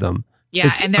hundreds of them.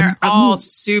 Yeah, and they're all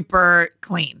super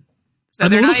clean. So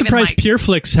I'm a little surprised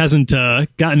PureFlix hasn't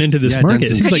gotten into this market.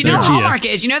 Because Hallmark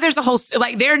is, there's a whole,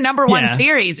 their number one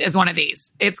series is one of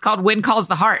these. It's called Wind Calls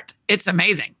the Heart. It's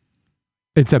amazing.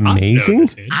 It's amazing.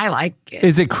 I like it.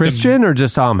 Is it Christian or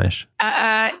just Amish?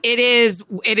 It is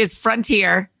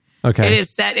frontier. Okay. It is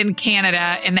set in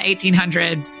Canada in the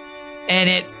 1800s. And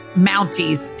it's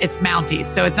Mounties.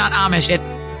 So it's not Amish.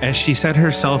 It's as she said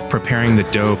herself, preparing the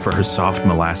dough for her soft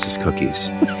molasses cookies.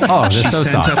 Oh, she so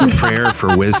sent soft. up a prayer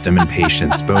for wisdom and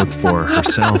patience, both for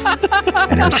herself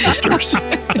and her sisters.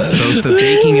 Both the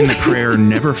baking and the prayer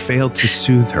never failed to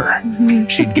soothe her.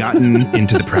 She'd gotten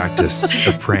into the practice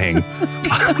of praying.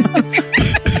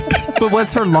 But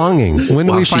what's her longing? When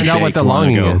do we find out what the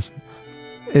longing is?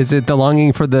 Is it the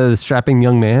longing for the strapping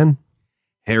young man?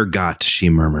 Herr Gott, she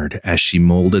murmured as she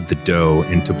molded the dough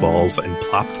into balls and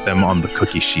plopped them on the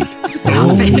cookie sheet.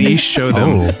 Please show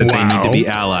them that they need to be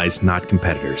allies, not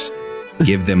competitors.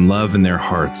 Give them love in their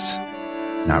hearts,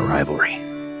 not rivalry. A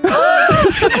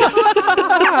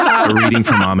reading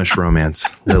from Amish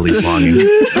Romance, Lily's Longing.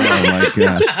 Oh my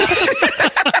God.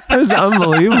 That's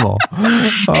unbelievable.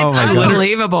 It's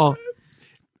unbelievable.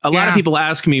 A lot of people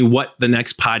ask me what the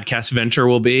next podcast venture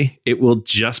will be. It will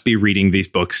just be reading these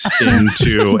books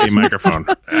into a microphone.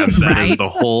 That is the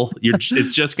whole.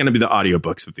 It's just going to be the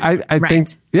audiobooks of these. I think.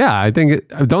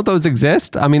 Don't those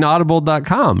exist? I mean,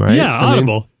 Audible.com, right? Yeah,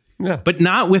 Audible. But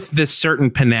not with this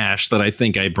certain panache that I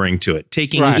think I bring to it.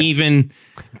 Taking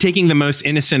the most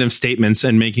innocent of statements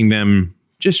and making them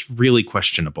just really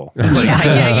questionable. You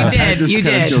did. You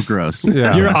did. Feel gross.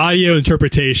 Yeah. Your audio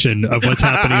interpretation of what's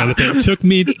happening on the page took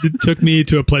me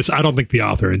to a place I don't think the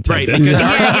author intended. Right, because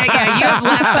You have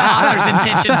left the author's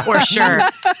intention for sure.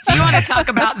 If you want to talk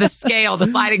about the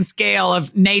sliding scale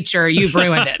of nature, you've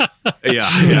ruined it.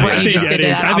 What you just did to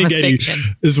that Amish fiction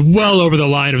is well over the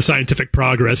line of scientific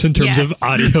progress in terms of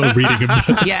audio reading.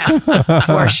 Yes,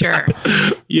 for sure.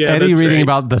 Yeah, Eddie reading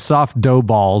about the soft dough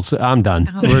balls. I'm done.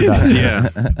 We're done. Yeah.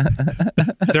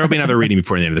 There will be another reading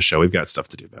before the end of the show. We've got stuff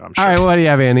to do, though, I'm sure. All right, what do you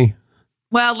have, Annie?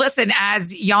 Well, listen,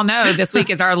 as y'all know, this week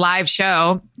is our live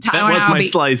show. That was my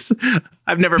slice.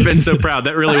 I've never been so proud.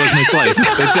 That really was my slice.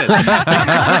 That's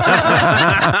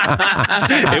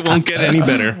it. It won't get any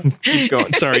better. Keep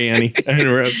going. Sorry, Annie.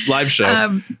 We're a live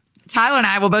show. Tyler and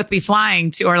I will both be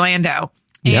flying to Orlando.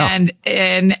 Yeah.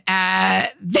 And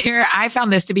there, I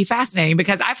found this to be fascinating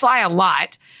because I fly a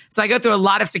lot. So I go through a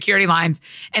lot of security lines.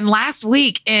 And last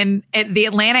week at the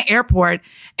Atlanta airport,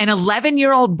 an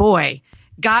 11-year-old boy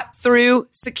got through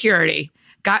security,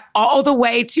 got all the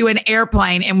way to an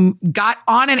airplane and got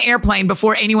on an airplane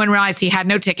before anyone realized he had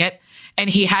no ticket. And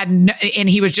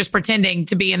he was just pretending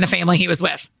to be in the family he was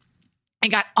with.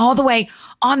 And got all the way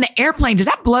on the airplane. Does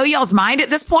that blow y'all's mind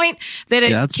at this point? That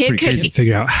a kid could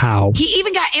figure out how. He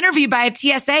even got interviewed by a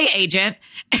TSA agent,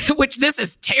 which this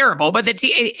is terrible. But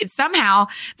somehow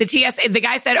the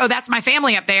guy said, "Oh, that's my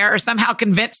family up there," or somehow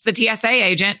convinced the TSA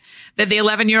agent that the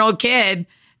 11-year-old kid,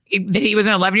 that he was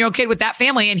an 11-year-old kid with that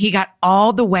family, and he got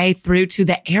all the way through to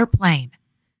the airplane.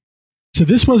 So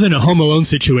this wasn't a Home Alone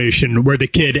situation where the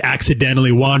kid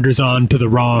accidentally wanders on to the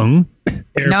wrong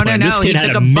airplane. No. This kid He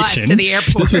had took a bus to the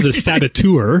airport. This was a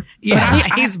saboteur. Yeah,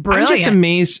 he's brilliant. I'm just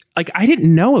amazed. Like, I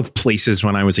didn't know of places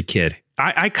when I was a kid.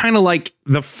 I kind of like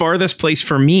the farthest place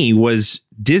for me was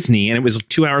Disney, and it was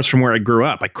 2 hours from where I grew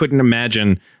up. I couldn't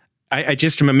imagine. I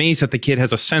just am amazed that the kid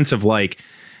has a sense of like,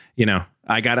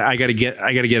 I gotta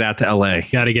get out to LA.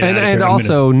 Gotta get and, out of here. and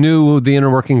also knew the inner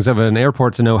workings of an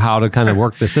airport to know how to kind of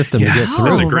work the system to get through.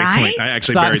 That's a great Right? point. I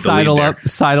actually buried the lead there.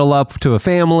 Sidle up to a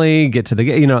family, get to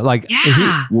the like.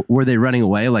 Yeah. Were they running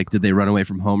away? Like, did they run away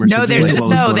from home or No, something? there's What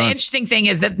was so going the on? interesting thing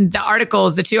is that the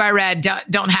articles, the two I read,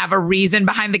 don't have a reason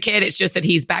behind the kid. It's just that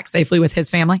he's back safely with his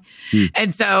family,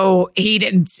 and so he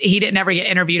didn't ever get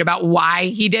interviewed about why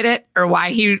he did it or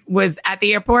why he was at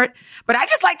the airport. But I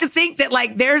just like to think that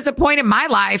like there's a point in my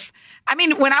life. I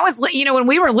mean, when I was, when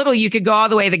we were little, you could go all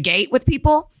the way to the gate with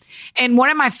people, and one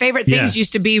of my favorite things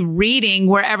used to be reading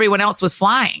where everyone else was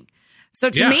flying. So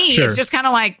to me, it's just kind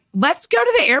of like, let's go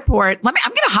to the airport. I'm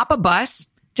going to hop a bus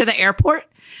to the airport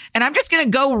and I'm just going to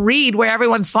go read where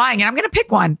everyone's flying and I'm going to pick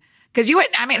one. Cause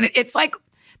it's like,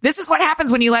 this is what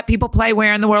happens when you let people play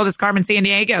Where in the World is Carmen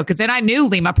Sandiego? Cause then I knew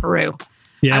Lima, Peru.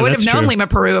 Yeah, I would have known true. Lima,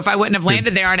 Peru if I wouldn't have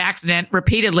landed there on accident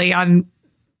repeatedly on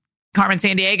Carmen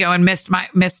Sandiego and missed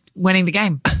winning the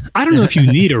game. I don't know if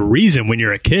you need a reason when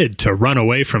you're a kid to run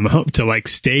away from home to like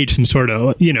stage some sort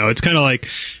of, it's kind of like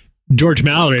George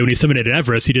Mallory, when he summited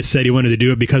Everest, he just said he wanted to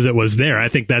do it because it was there. I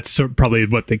think that's probably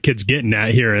what the kid's getting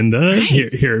at here and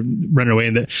here running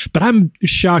away. But I'm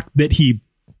shocked that he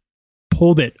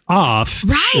pulled it off.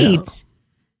 Right.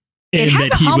 It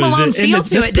has a Home Alone feel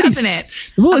to it, doesn't it?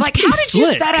 Well, like, how did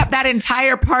you set up that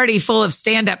entire party full of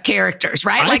stand-up characters,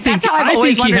 right? That's how I've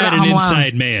always wondered about Home Alone. I think he had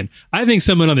an inside man. I think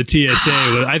someone on the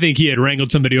TSA, I think he had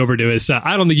wrangled somebody over to his side.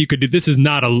 I don't think you could do, this is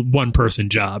not a one-person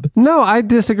job. No, I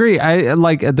disagree. I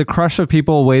like the crush of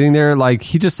people waiting there. Like,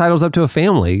 he just sidles up to a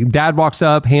family. Dad walks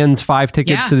up, hands 5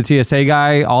 tickets to the TSA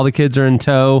guy. All the kids are in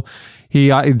tow. He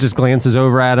just glances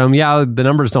over at him. Yeah, the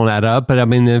numbers don't add up. But I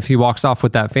mean, if he walks off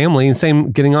with that family, and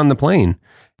same getting on the plane.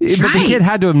 Right. But the kid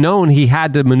had to have known he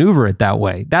had to maneuver it that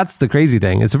way. That's the crazy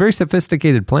thing. It's a very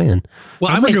sophisticated plan. Well,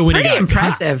 I wonder when he got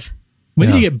impressive. Caught. When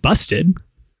did he get busted?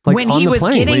 Like when he was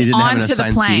getting onto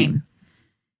the plane.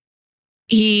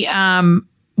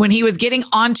 When he was getting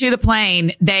onto the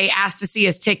plane, they asked to see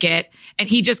his ticket and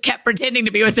he just kept pretending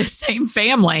to be with the same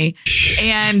family.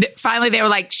 And finally they were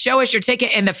like, show us your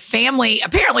ticket. And apparently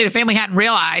the family hadn't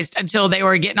realized until they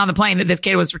were getting on the plane that this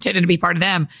kid was pretending to be part of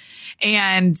them.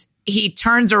 And he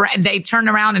turns around, they turn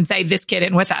around and say, this kid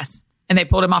isn't with us. And they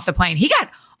pulled him off the plane. He got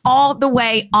all the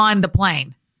way on the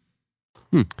plane.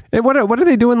 Hey, what are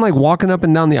they doing? Like walking up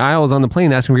and down the aisles on the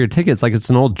plane, asking for your tickets, like it's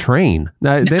an old train.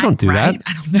 They don't do that.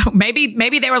 I don't know.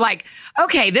 Maybe they were like,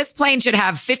 okay, this plane should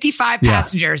have 55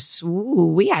 passengers.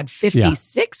 Ooh, we had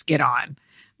 56 get on,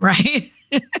 right?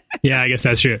 Yeah, I guess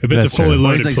that's true. If it's a fully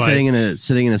loaded like flight,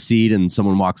 sitting in a seat, and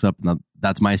someone walks up, and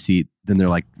that's my seat. Then they're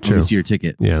like, "Let me see your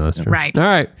ticket." Yeah, that's true. Right. All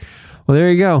right. Well, there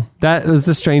you go. That was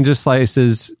the Strangest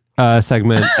Slices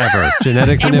segment ever.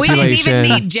 Genetic and manipulation. We didn't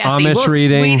even need Jesse. Amish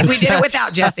reading. We did it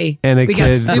without Jesse. And we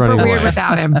got super weird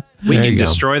without him. We can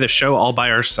destroy the show all by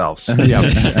ourselves.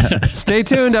 Yep. Stay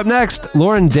tuned. Up next,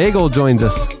 Lauren Daigle joins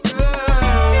us.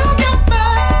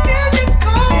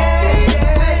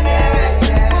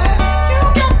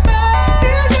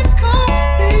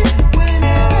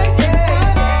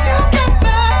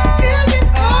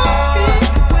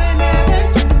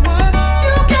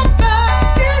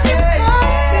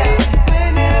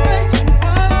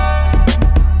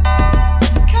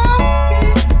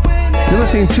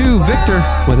 Listening to Victor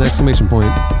with an exclamation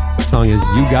point. The song is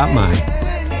You Got Mine.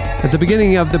 At the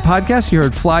beginning of the podcast, you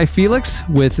heard Fly Felix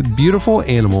with Beautiful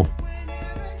Animal.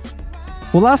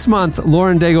 Well, last month,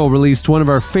 Lauren Daigle released one of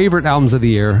our favorite albums of the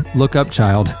year, Look Up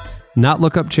Child. Not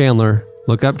Look Up Chandler,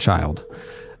 Look Up Child.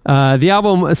 The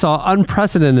album saw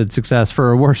unprecedented success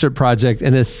for a worship project,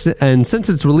 and since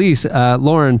its release,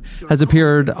 Lauren has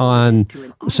appeared on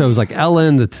shows like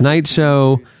Ellen, The Tonight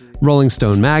Show, Rolling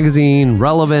Stone Magazine,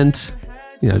 Relevant.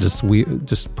 Just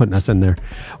putting us in there.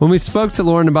 When we spoke to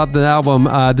Lauren about the album,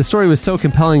 the story was so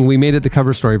compelling, we made it the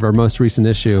cover story of our most recent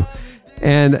issue.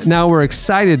 And now we're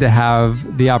excited to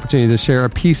have the opportunity to share a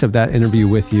piece of that interview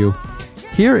with you.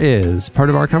 Here is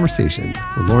part of our conversation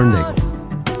with Lauren Daigle.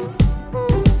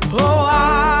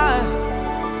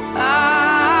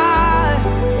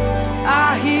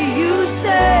 I hear you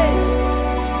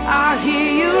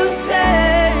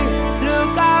say,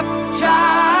 look up,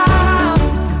 child.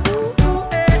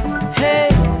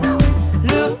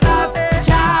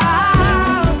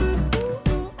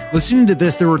 Listening to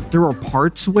this, there were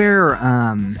parts where,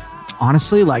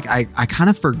 honestly, like I kind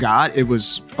of forgot it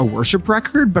was a worship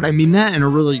record, but I mean that in a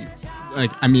really,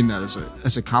 I mean that as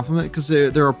a compliment, because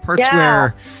there are parts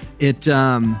where it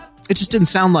just didn't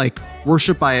sound like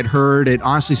worship I had heard. It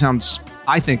honestly sounds,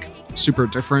 I think, super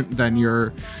different than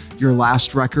your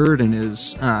last record, and it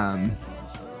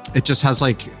just has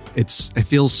like it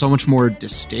feels so much more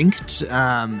distinct,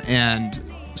 and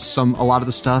a lot of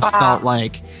the stuff felt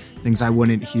like things I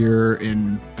wouldn't hear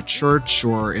in a church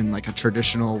or in like a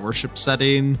traditional worship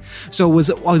setting. So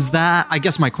was that, I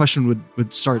guess my question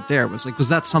would start there, was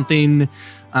that something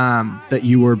that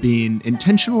you were being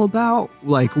intentional about?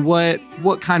 Like what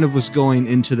kind of was going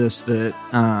into this that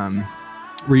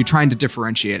were you trying to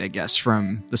differentiate, I guess,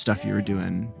 from the stuff you were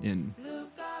doing in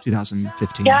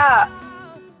 2015? Yeah.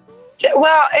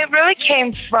 Well, it really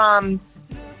came from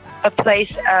a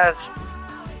place of,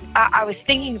 I was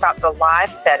thinking about the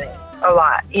live setting a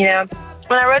lot. You know,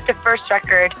 when I wrote the first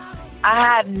record, I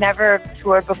had never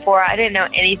toured before. I didn't know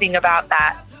anything about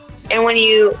that. And when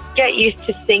you get used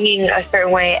to singing a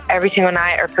certain way every single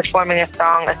night or performing a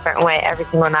song a certain way every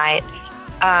single night,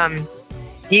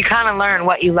 you kind of learn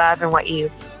what you love and what you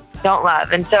don't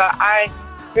love. And so I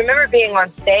remember being on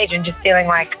stage and just feeling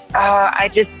like,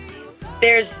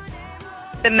 there's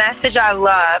the message I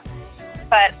love,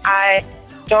 but I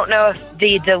don't know if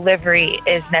the delivery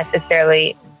is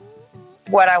necessarily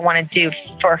what I want to do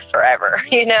for forever,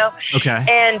 you know? Okay.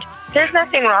 And there's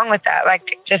nothing wrong with that.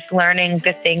 Like just learning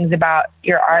the things about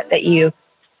your art that you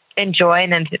enjoy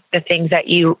and then the things that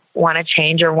you want to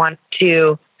change or want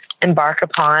to embark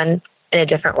upon in a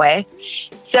different way.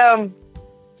 So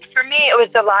for me, it was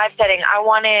the live setting. I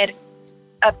wanted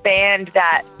a band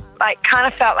that like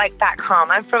kind of felt like back home.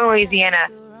 I'm from Louisiana,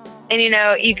 and you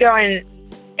know, you go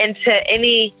into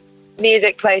any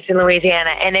music place in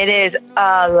Louisiana and it is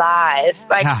alive.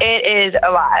 Like it is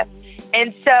alive.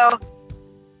 And so,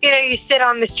 you know, you sit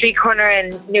on the street corner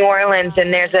in New Orleans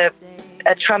and there's a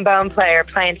trombone player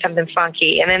playing something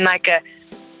funky, and then like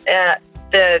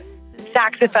the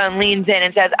saxophone leans in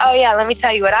and says, "Oh yeah, let me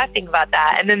tell you what I think about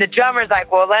that." And then the drummer's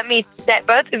like, "Well, let me set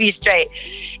both of you straight."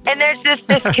 And there's just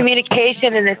this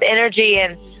communication and this energy,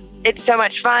 and it's so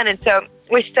much fun. And so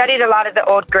we studied a lot of the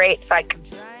old greats like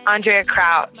Andrea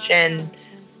Crouch and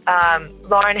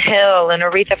Lauryn Hill and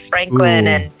Aretha Franklin,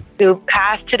 and who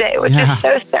passed today, which is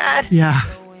so sad. Yeah.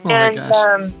 Oh and my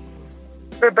gosh.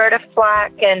 Roberta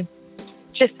Flack, and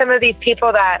just some of these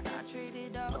people that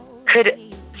could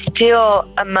steal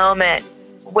a moment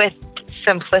with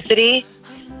simplicity.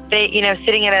 They, you know,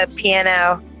 sitting at a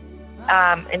piano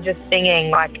and just singing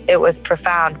like it was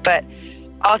profound, but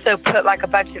also put like a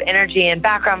bunch of energy and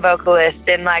background vocalists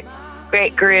and like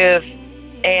great groove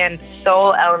and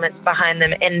soul elements behind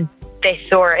them, and they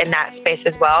soar in that space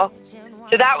as well.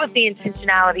 So that was the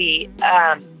intentionality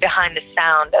behind the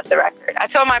sound of the record. I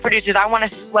told my producers I want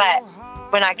to sweat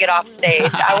when I get off stage.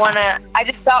 I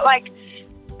just felt like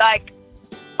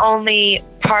only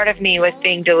part of me was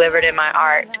being delivered in my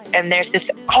art, and there's this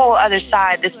whole other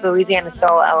side, this Louisiana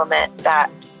soul element,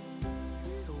 that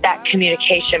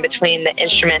communication between the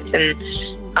instruments and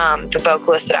the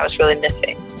vocalist that I was really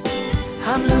missing.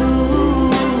 I'm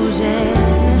losing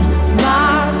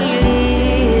my religion.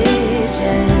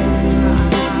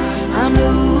 I'm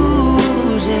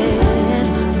losing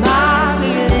my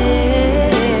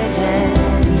religion.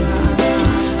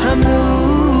 I'm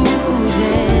losing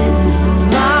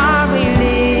my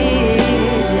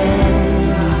religion.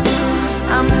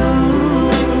 I'm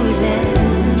losing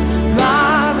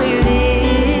my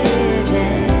religion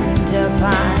to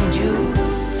find you.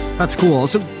 That's cool.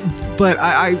 So, but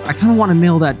I kind of want to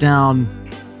nail that down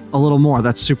a little more.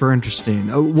 That's super interesting.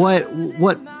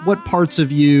 What parts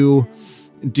of you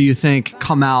do you think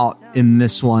come out in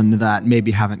this one that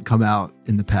maybe haven't come out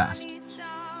in the past?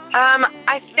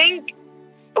 I think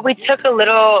we took a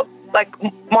little like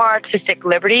more artistic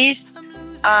liberties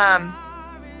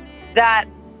that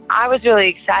I was really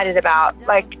excited about.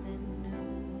 Like,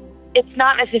 it's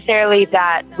not necessarily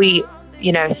that we,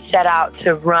 you know, set out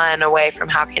to run away from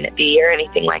How Can It Be or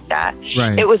anything like that.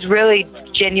 Right. It was really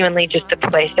genuinely just the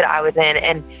place that I was in.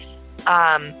 And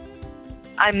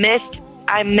I missed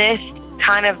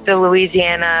kind of the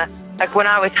Louisiana, like when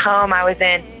I was home, I was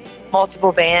in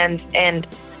multiple bands and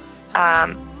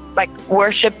like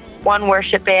one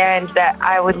worship band that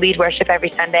I would lead worship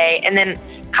every Sunday, and then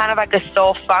kind of like a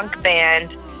soul funk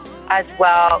band as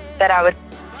well that I would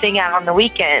sing out on the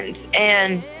weekends.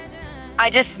 And I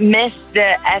just missed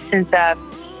the essence of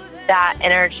that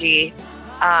energy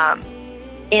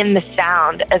in the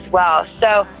sound as well.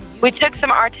 So we took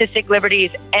some artistic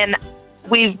liberties, and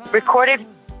we recorded,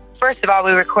 first of all,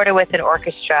 we recorded with an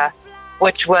orchestra,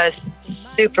 which was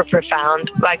super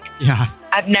profound. Like,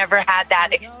 I've never had that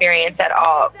experience at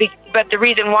all. But the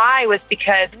reason why was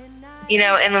because, you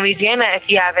know, in Louisiana, if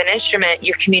you have an instrument,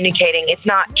 you're communicating. It's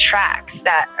not tracks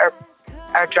that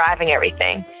are driving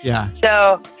everything. Yeah.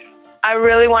 So I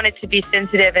really wanted to be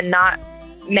sensitive and not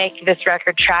make this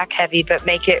record track heavy, but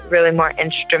make it really more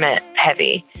instrument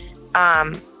heavy,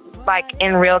 like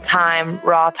in real time,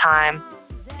 raw time.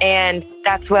 And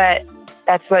that's what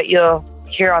you'll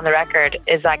hear on the record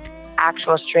is like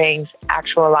actual strings,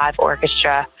 actual live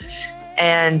orchestra,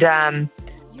 and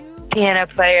piano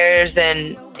players.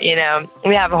 And, you know,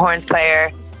 we have a horn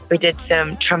player. We did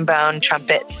some trombone,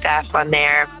 trumpet stuff on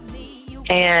there.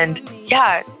 And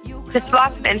yeah, just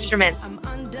lots of instruments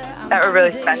that were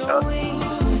really special.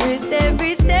 With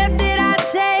every step that I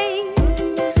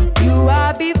take, you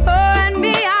are before and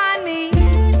behind me.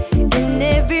 In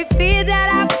every fear that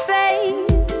I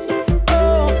face,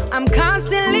 oh, I'm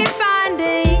constantly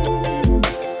finding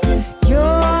you're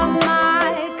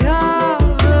my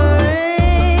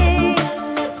covering.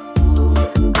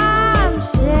 I'm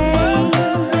safe.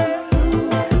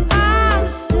 I'm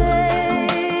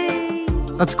safe.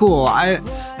 That's cool.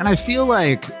 I feel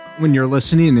like when you're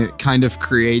listening, it kind of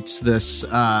creates this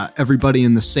everybody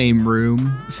in the same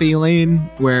room feeling,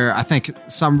 where I think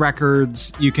some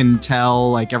records you can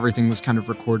tell like everything was kind of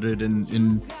recorded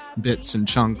in bits and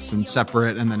chunks and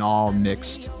separate and then all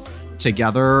mixed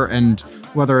together. And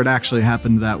whether it actually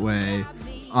happened that way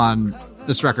on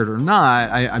this record or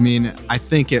not, I mean, I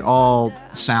think it all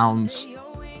sounds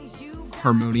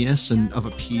harmonious and of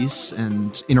a piece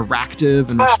and interactive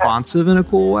and responsive in a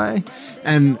cool way.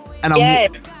 And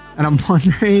I'm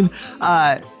wondering,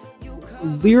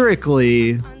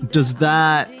 lyrically, does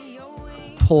that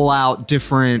pull out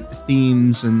different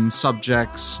themes and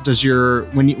subjects? Does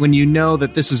when you know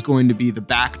that this is going to be the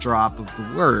backdrop of the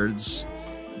words,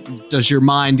 does your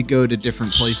mind go to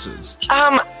different places? It's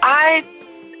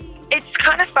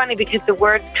kind of funny because the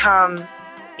words come,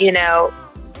 you know,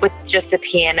 with just a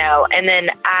piano, and then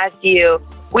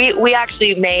we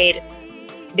actually made,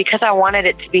 because I wanted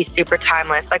it to be super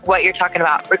timeless, like what you're talking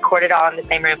about, recorded all in the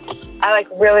same room. I like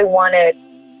really wanted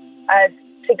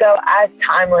to go as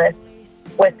timeless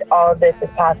with all of this as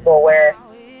possible, where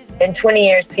in 20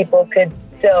 years people could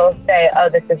still say, oh,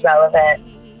 this is relevant.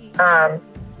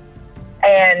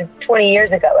 And 20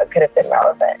 years ago it could have been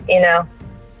relevant, you know?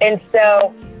 And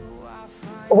so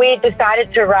we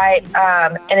decided to write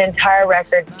an entire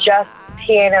record, just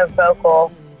piano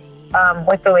vocal,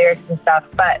 with the lyrics and stuff,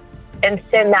 and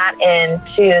send that in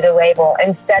to the label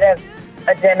instead of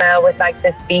a demo with like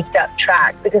this beefed up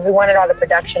track, because we wanted all the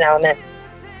production elements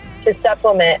to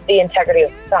supplement the integrity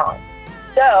of the song.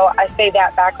 So I say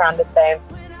that background to say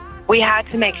we had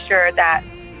to make sure that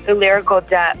the lyrical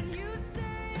depth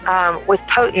was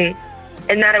potent,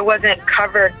 and that it wasn't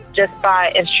covered just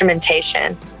by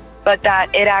instrumentation, but that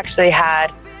it actually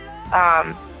had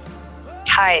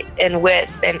height and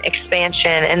width and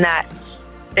expansion, and that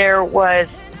there was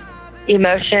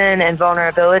emotion and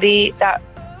vulnerability that,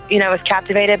 you know, was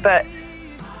captivated. But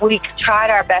we tried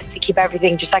our best to keep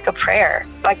everything just like a prayer,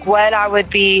 like what I would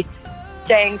be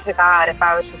saying to God if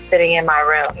I was just sitting in my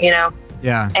room, you know?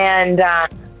 Yeah. And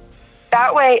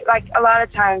that way, like a lot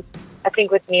of times I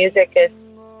think with music is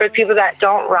for people that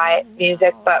don't write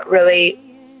music but really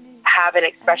have an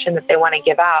expression that they want to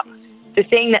give out, the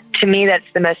thing that to me that's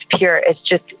the most pure is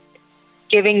just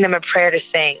giving them a prayer to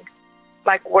sing,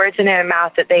 like words in their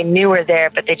mouth that they knew were there,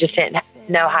 but they just didn't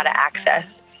know how to access.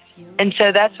 And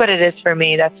so that's what it is for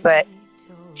me. That's what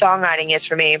songwriting is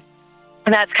for me.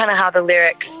 And that's kind of how the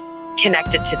lyrics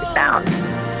connected to the sound.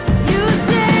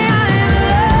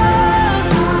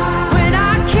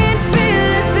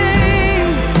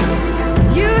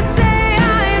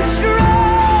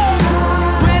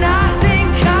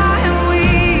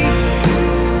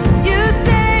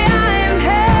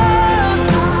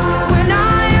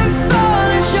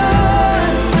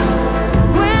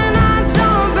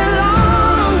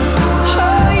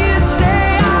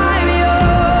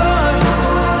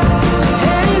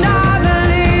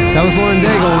 That was Lauren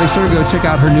Daigle. Make sure to go check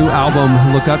out her new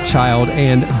album, Look Up Child,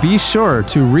 and be sure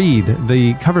to read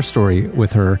the cover story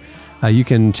with her. You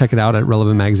can check it out at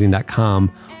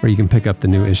relevantmagazine.com, or you can pick up the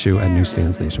new issue at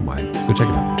newsstands nationwide. Go check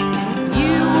it out.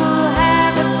 You will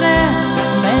have a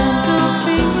sentimental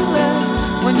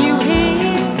feeling when you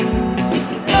hear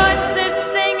voices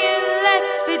singing,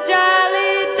 let's be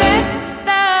jolly, deck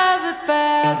bells with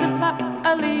bells of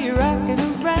holly rocking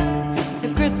around the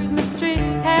Christmas tree.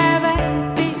 Have a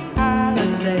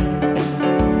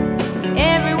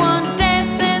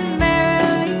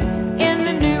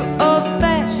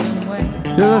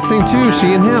you're listening to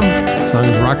She and Him. The song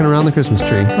is Rocking Around the Christmas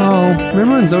Tree. Oh,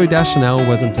 remember when Zooey Deschanel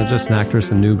wasn't just an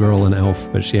actress and New Girl and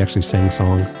Elf, but she actually sang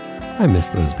songs? I miss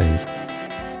those days.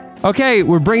 Okay,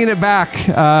 we're bringing it back.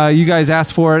 You guys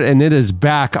asked for it, and it is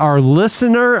back. Our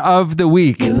listener of the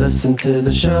week. You listen to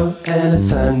the show, and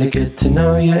it's time to get to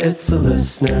know you. It's the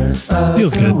listener of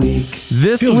Feels the good. week.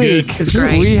 This Feels week, good. It's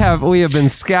great. we have been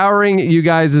scouring you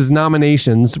guys'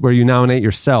 nominations, where you nominate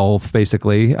yourself,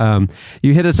 basically.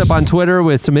 You hit us up on Twitter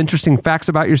with some interesting facts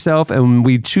about yourself, and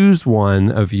we choose one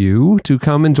of you to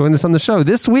come and join us on the show.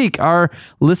 This week, our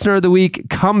listener of the week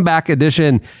comeback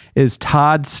edition is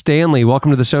Todd Stanley.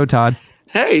 Welcome to the show, Todd.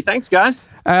 Hey, thanks, guys.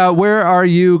 Where are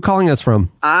you calling us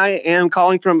from? I am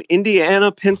calling from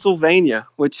Indiana, Pennsylvania,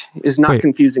 which is not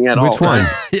confusing at all. Which one?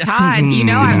 Todd, you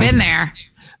know I've been there.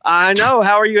 I know.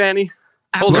 How are you, Annie?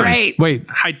 I'm great. Wait.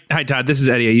 Hi, Todd. This is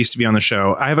Eddie. I used to be on the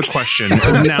show. I have a question.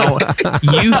 Now,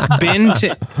 you've been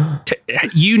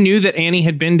you knew that Annie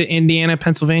had been to Indiana,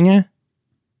 Pennsylvania?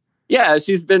 Yeah,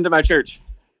 she's been to my church.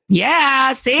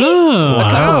 Yeah, see? Oh,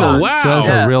 wow. So that's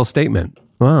a real statement.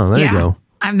 Wow, there you go.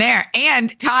 I'm there.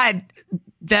 And Todd,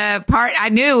 the part I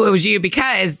knew it was you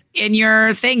because in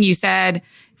your thing you said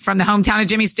from the hometown of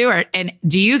Jimmy Stewart. And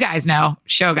do you guys know,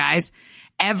 show guys,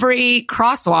 every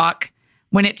crosswalk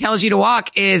when it tells you to walk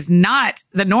is not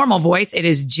the normal voice. It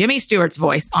is Jimmy Stewart's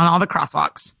voice on all the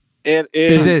crosswalks. It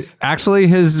is. Is it actually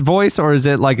his voice, or is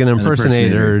it like an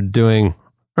impersonator doing,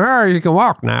 oh, you can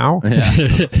walk now?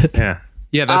 Yeah.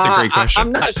 Yeah, that's a great question.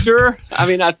 I'm not sure. I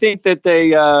mean, I think that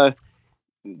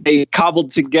they cobbled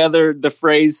together the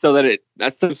phrase so that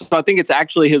so I think it's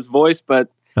actually his voice, but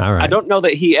All right. I don't know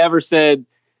that he ever said,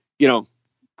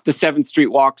 the 7th Street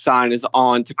walk sign is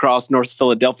on to cross North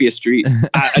Philadelphia Street.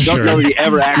 I don't know that he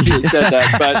ever actually said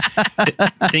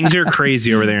that, but things are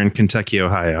crazy over there in Kentucky,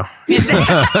 Ohio.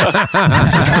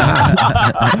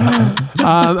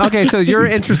 Okay, so your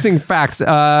interesting facts.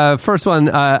 First one,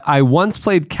 I once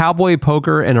played cowboy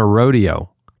poker in a rodeo.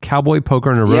 Cowboy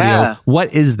poker in a rodeo. Yeah.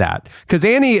 What is that? Because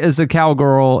Annie is a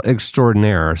cowgirl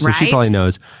extraordinaire, so she Right? probably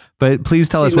knows. But please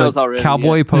tell She us knows what already,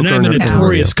 cowboy yeah. poker And I'm a in a rodeo.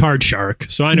 notorious card shark,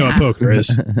 so I know what poker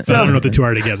is. But I don't know what the two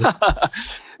are together.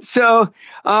 So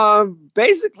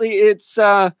basically, it's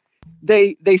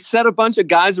they set a bunch of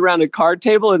guys around a card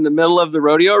table in the middle of the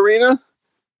rodeo arena,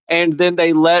 and then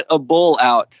they let a bull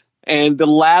out, and the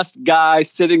last guy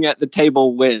sitting at the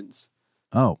table wins.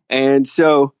 Oh, And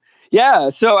so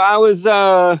so I was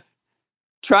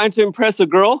trying to impress a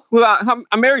girl. Well,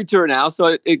 I'm married to her now,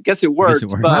 so I guess it worked. it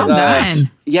worked. But Well done.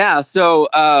 yeah, so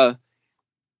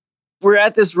we're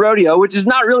at this rodeo, which is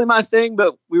not really my thing,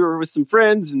 but we were with some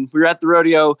friends and we were at the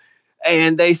rodeo,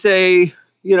 and they say,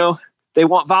 they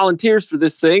want volunteers for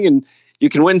this thing and you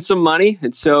can win some money.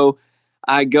 And so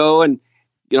I go and,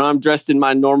 I'm dressed in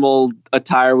my normal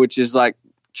attire, which is like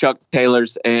Chuck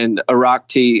Taylors and a rock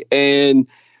tee. And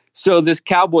so this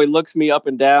cowboy looks me up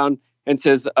and down and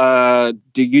says,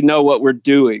 do you know what we're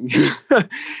doing?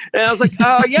 And I was like,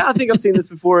 oh, yeah, I think I've seen this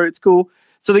before. It's cool.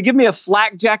 So they give me a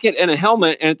flak jacket and a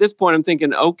helmet. And at this point, I'm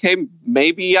thinking, okay,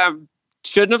 maybe I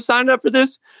shouldn't have signed up for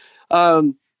this. A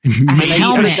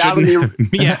helmet.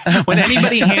 Yeah. When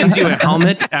anybody hands you a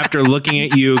helmet after looking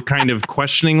at you kind of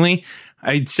questioningly,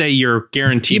 I'd say you're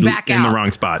guaranteed You in back the out.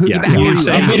 wrong spot. Yeah. back out. You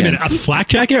say, Wait a minute, a flak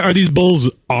jacket? Are these bulls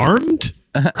armed?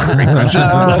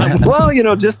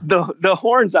 Well, just the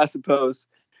horns, I suppose.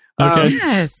 Okay.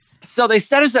 Yes. So they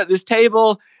set us at this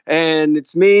table, and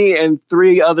it's me and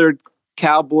 3 other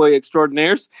cowboy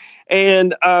extraordinaires.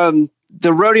 And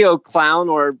the rodeo clown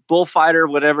or bullfighter,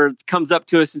 whatever, comes up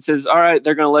to us and says, all right,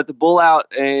 they're going to let the bull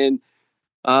out and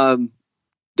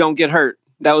don't get hurt.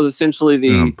 That was essentially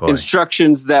the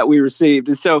instructions that we received.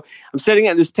 And so I'm sitting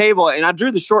at this table, and I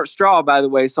drew the short straw, by the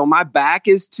way. So my back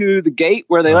is to the gate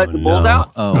where they let the bulls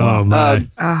out. Oh, my.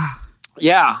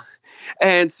 Yeah.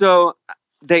 And so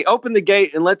they open the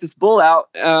gate and let this bull out,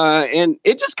 and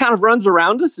it just kind of runs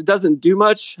around us. It doesn't do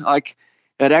much. Like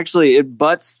it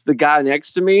butts the guy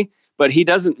next to me, but he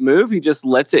doesn't move. He just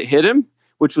lets it hit him,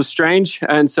 which was strange.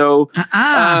 And so,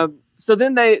 so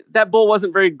then that bull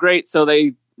wasn't very great. So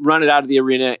they run it out of the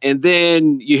arena, and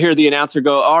then you hear the announcer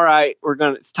go, all right,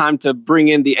 it's time to bring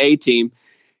in the A team.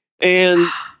 And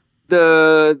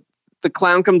the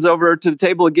clown comes over to the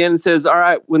table again and says, all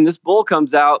right, when this bull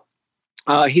comes out,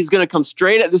 he's going to come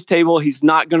straight at this table. He's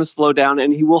not going to slow down,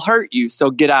 and he will hurt you.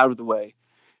 So get out of the way.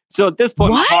 So at this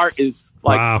point, my heart is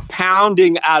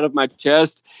pounding out of my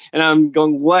chest, and I'm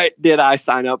going, what did I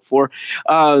sign up for?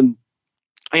 And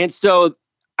so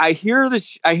I hear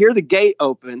the gate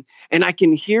open, and I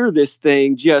can hear this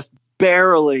thing just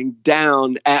barreling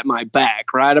down at my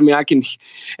back. Right. I mean,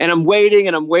 and I'm waiting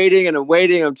and I'm waiting and I'm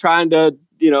waiting. I'm trying to,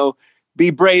 be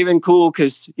brave and cool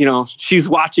because, she's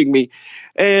watching me.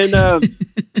 And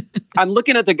I'm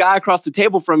looking at the guy across the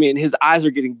table from me, and his eyes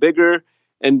are getting bigger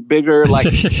and bigger,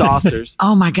 like saucers.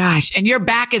 Oh my gosh. And your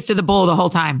back is to the bull the whole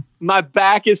time. My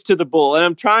back is to the bull, and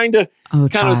I'm trying to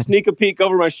kind of sneak a peek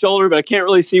over my shoulder, but I can't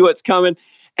really see what's coming.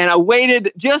 And I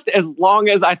waited just as long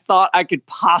as I thought I could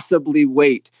possibly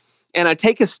wait. And I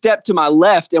take a step to my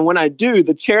left. And when I do,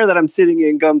 the chair that I'm sitting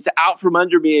in comes out from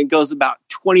under me and goes about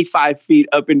 25 feet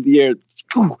up into the air.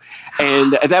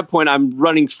 And at that point, I'm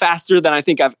running faster than I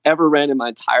think I've ever ran in my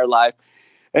entire life.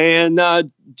 And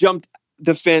jumped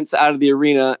the fence out of the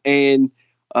arena. And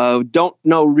don't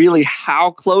know really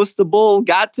how close the bull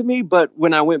got to me. But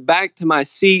when I went back to my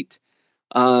seat,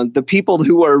 the people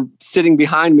who were sitting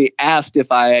behind me asked if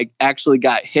I actually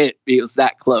got hit. It was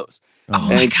that close.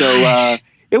 And so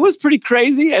it was pretty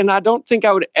crazy. And I don't think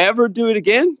I would ever do it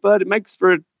again, but it makes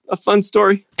for a fun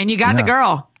story. And you got the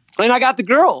girl. And I got the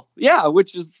girl. Yeah,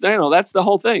 which is, that's the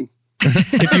whole thing.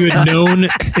 If you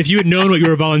had known what you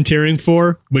were volunteering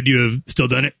for, would you have still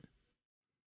done it?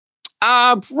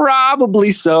 Probably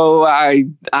so. I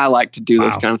like to do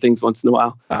those kind of things once in a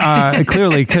while.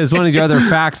 Clearly, because one of the other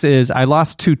facts is I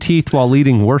lost 2 teeth while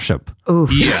leading worship.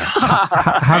 Oof. Yeah.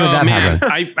 How did that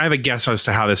happen? I have a guess as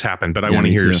to how this happened, but I want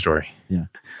to hear your story. Yeah.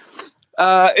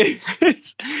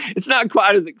 It's not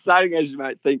quite as exciting as you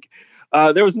might think.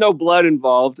 There was no blood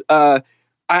involved. I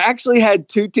actually had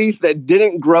 2 teeth that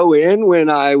didn't grow in when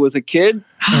I was a kid.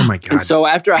 Oh my God. And so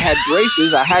after I had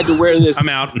braces, I had to wear this I'm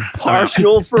out.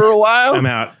 partial for a while. I'm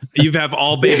out. You have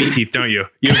all baby teeth, don't you?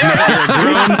 You're a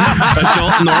grown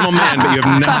adult normal man, but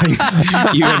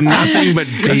you have nothing but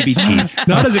baby teeth.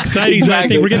 Not as exciting as I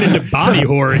think. We're getting into body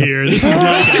horror here. This is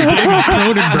like David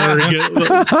Cronenberg.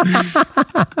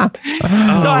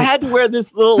 So I had to wear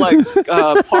this little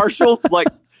partial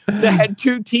that had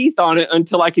 2 teeth on it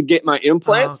until I could get my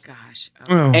implants. Oh gosh.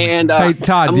 And hey,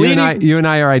 Todd, you and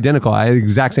I are identical. I had the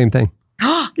exact same thing.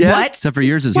 Yeah. What? Except for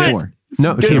yours is 4.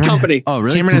 No, Good company. Oh,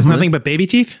 really? Cameron has nothing but baby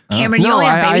teeth? Cameron, you only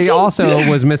have baby I teeth? also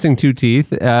was missing 2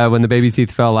 teeth when the baby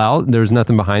teeth fell out. There was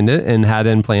nothing behind it, and had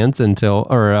implants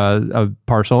a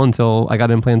partial until I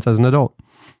got implants as an adult.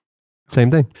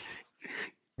 Same thing.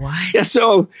 What? Yeah.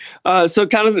 So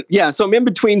kind of, So I'm in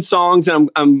between songs, and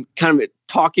I'm kind of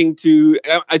talking to.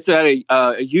 It's at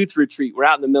a youth retreat. We're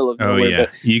out in the middle of nowhere. Oh yeah.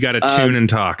 But, you got to tune and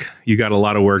talk. You got a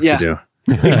lot of work to do.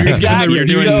 Exactly. You're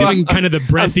doing kind of the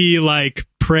breathy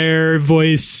prayer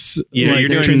voice. Yeah, you're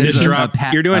doing drop.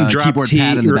 You're doing drop keyboard T.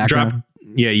 pad in the background.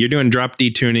 You're doing drop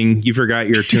D tuning. You forgot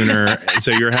your tuner,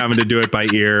 so you're having to do it by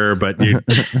ear. But we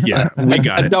got it.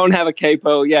 I don't have a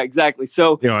capo. Yeah, exactly.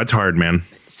 So it's hard, man.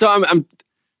 So I'm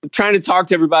trying to talk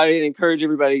to everybody and encourage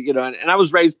everybody, and I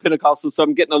was raised Pentecostal, so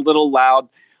I'm getting a little loud.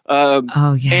 And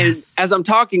as I'm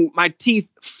talking, my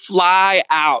teeth fly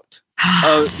out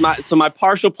of my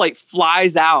partial plate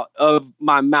flies out of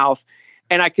my mouth,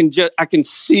 and I can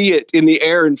see it in the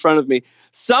air in front of me.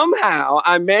 Somehow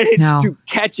I managed to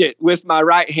catch it with my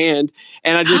right hand,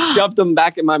 and I just shoved them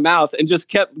back in my mouth and just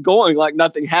kept going like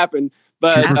nothing happened.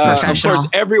 But of course,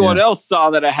 everyone else saw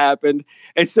that it happened.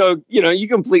 And so, you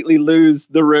completely lose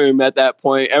the room at that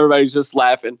point. Everybody's just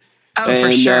laughing. Oh,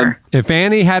 for sure. If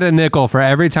Annie had a nickel for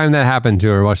every time that happened to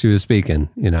her while she was speaking,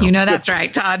 You know that's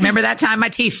right, Todd. Remember that time my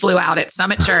teeth flew out at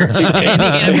Summit Church in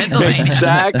Indiana, Pennsylvania?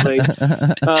 Exactly.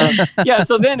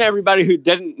 So then everybody who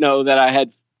didn't know that I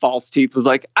had false teeth was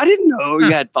like, I didn't know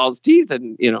you had false teeth.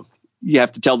 And, you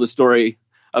have to tell the story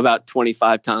about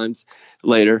 25 times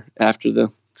later after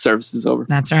the service is over.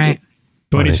 That's right.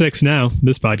 26 now,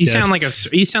 this podcast.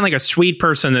 You sound like a sweet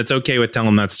person that's okay with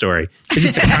telling that story. You're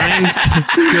just a kind,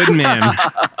 good man.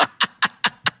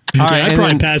 All right, I'd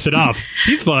probably pass it off.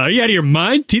 Teeth fly. Are you out of your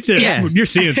mind? Teeth. You're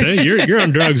seeing things. You're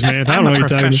on drugs, man. I don't know what you're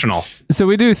professional. So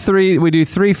we do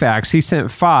 3 facts. He sent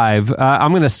 5.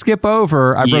 I'm going to skip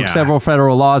over. I broke several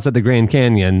federal laws at the Grand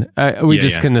Canyon. We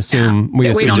can assume. We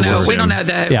don't know. We don't know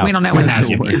what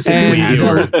happened.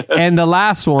 And the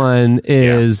last one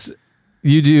is.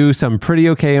 You do some pretty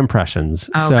okay impressions.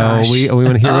 We want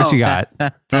to hear what you got.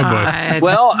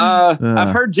 Well, I've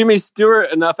heard Jimmy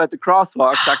Stewart enough at the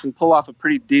crosswalks. I can pull off a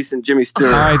pretty decent Jimmy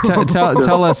Stewart. All right, tell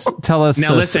us.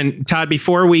 Now, listen, Todd,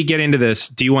 before we get into this,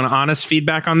 do you want honest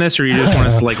feedback on this, or you just want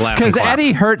us to laugh? Because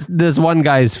Eddie hurt this one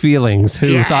guy's feelings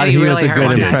who thought he was a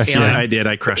good impressionist. I did.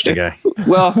 I crushed a guy.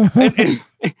 Well,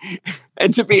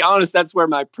 and to be honest, that's where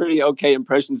my pretty okay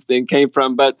impressions thing came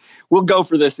from. But we'll go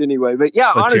for this anyway. But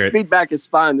honest feedback is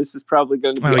fine. This is probably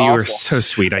going to be awful. You were so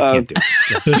sweet. I can't do it.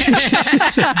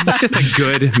 It's just a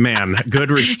good man, good,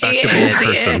 respectable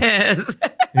person.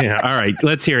 Yeah. All right.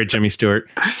 Let's hear it, Jimmy Stewart.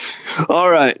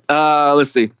 All right.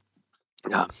 Let's see.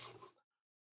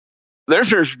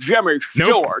 This is Jimmy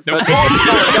Stewart. Nope.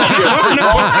 The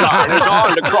North Side is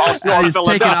on to cross North He's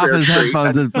taking off Philadelphia his Street.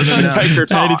 headphones and putting them down. Take your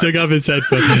time. He took off his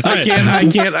headphones.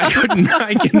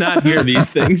 I cannot hear these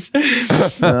things. I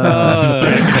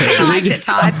liked it,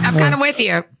 Todd. I'm kind of with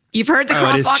you. You've heard the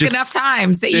crosswalk enough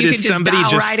times that you can just dial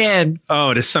right in. Oh,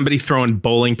 it is somebody throwing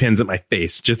bowling pins at my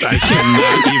face. I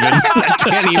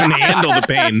can't even handle the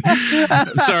pain.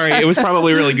 Sorry, it was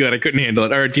probably really good. I couldn't handle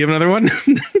it. All right, do you have another one?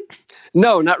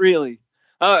 No, not really.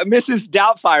 Mrs.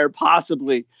 Doubtfire,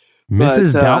 possibly.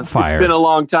 Mrs. Doubtfire. It's been a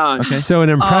long time. Okay. So an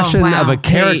impression of a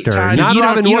character, Todd, not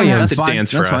Robin Williams. To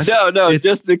dance for us. No,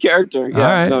 just the character. Yeah, all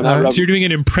right, no, not Robin. So you're doing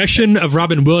an impression of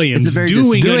Robin Williams.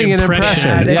 Doing an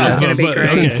impression. This is going to be great.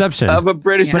 It's Inception. Of a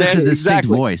British But man. it's a distinct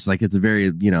exactly. voice. Like it's a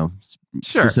very,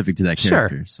 specific to that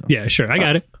character. So. Yeah, sure. I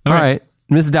got it. All right.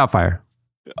 Mrs. Doubtfire.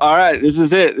 All right, this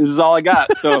is it. This is all I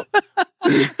got. So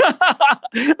I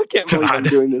can't believe I'm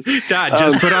doing this. Todd,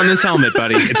 just put on this helmet,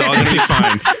 buddy. It's all going to be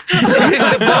fine.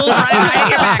 The bull's right in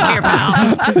your back here,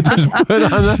 pal. Just put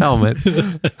on the helmet.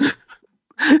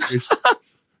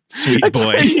 Sweet I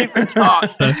boy. can't even talk.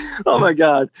 Oh my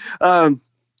God.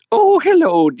 Oh,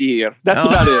 hello, dear. That's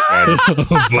about it.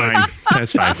 Fine.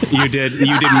 That's fine. You did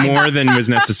more than was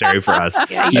necessary for us.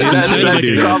 Yeah, You didn't That's need to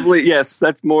do that. probably, yes,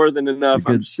 that's more than enough,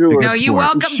 I'm sure. No, you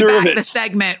welcomed Sure of back it. the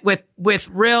segment with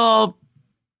real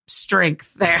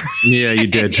strength there. Yeah, you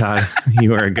did, Todd.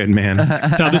 You are a good man.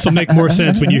 Todd, this will make more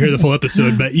sense when you hear the full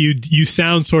episode, but you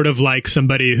sound sort of like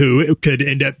somebody who could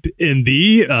end up in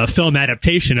the film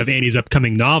adaptation of Annie's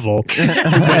upcoming novel. It's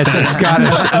a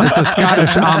Scottish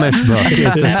Amish book.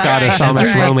 It's a Scottish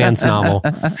Amish romance novel.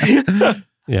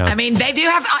 Yeah. I mean, they do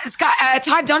have,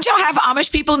 Todd, don't y'all have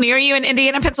Amish people near you in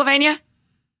Indiana, Pennsylvania?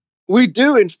 We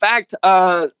do. In fact,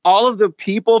 all of the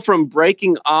people from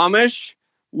Breaking Amish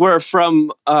were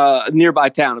from a nearby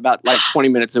town, about 20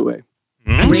 minutes away.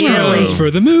 Really?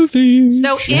 For the movie.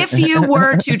 So if you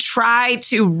were to try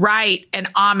to write an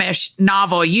Amish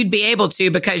novel, you'd be able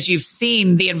to because you've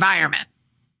seen the environment.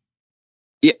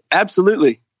 Yeah,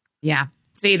 absolutely. Yeah.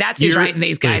 See, that's who's writing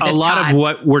these guys. A It's lot Todd. of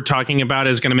what we're talking about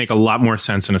is going to make a lot more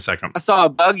sense in a second. I saw a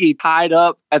buggy tied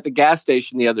up at the gas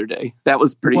station the other day. That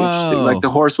was pretty interesting. Like the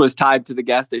horse was tied to the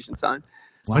gas station sign.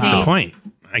 What's the point?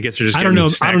 I guess you're just I don't know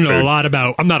food. a lot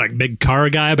about. I'm not a big car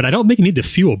guy, but I don't think you need to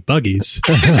fuel buggies.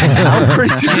 I was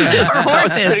pretty sure. Or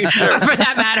horses, for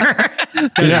that matter.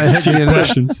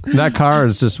 Questions. That car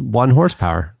is just 1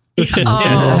 horsepower.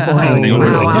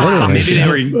 Wow. Maybe they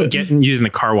were using the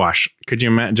car wash. Could you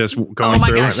imagine just going through Oh my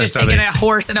it? gosh, just taking a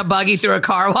horse and a buggy through a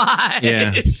car wash.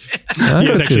 Yeah. You guys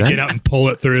actually get out and pull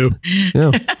it through.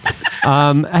 Yeah.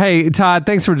 Hey, Todd,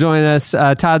 thanks for joining us.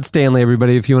 Todd Stanley,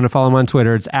 everybody. If you want to follow him on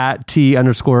Twitter, it's at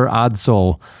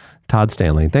 @T_OddSoul. Todd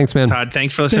Stanley. Thanks, man. Todd,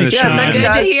 thanks for listening to the thanks, show. Good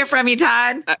to guys. hear from you,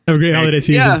 Todd. Have a great holiday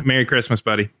season. Yeah. Merry Christmas,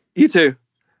 buddy. You too.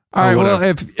 All right. what Well, a-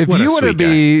 if what a you want to sweet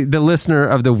be the listener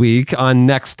of the week on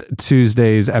next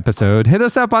Tuesday's episode, hit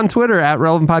us up on Twitter at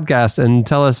Relevant Podcast and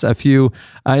tell us a few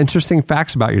interesting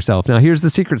facts about yourself. Now, here's the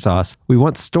secret sauce: we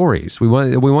want stories. We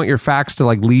want your facts to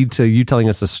lead to you telling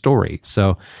us a story.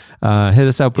 So, hit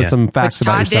us up with some facts Which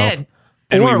about Todd yourself. did.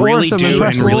 And Or we really some do and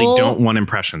impressions. really don't want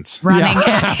impressions. Running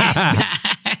at his back.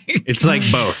 It's like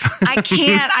both. I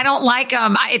can't. I don't like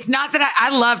them. It's not that I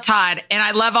love Todd and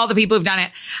I love all the people who've done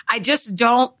it. I just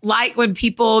don't like when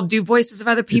people do voices of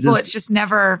other people. It's just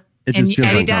never. It And just feels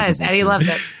Eddie does. uncomfortable, Eddie too. loves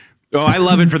it. Oh, I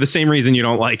love it for the same reason you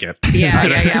don't like it.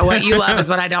 Yeah. What you love is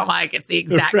what I don't like. It's the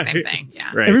exact same Right. thing. Yeah.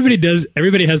 Right.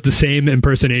 Everybody has the same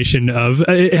impersonation of.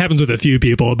 It happens with a few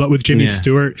people, but with Jimmy Yeah.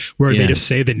 Stewart, where Yeah. they just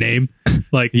say the name,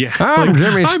 like Yeah. I'm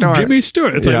Jimmy Stewart. I'm Jimmy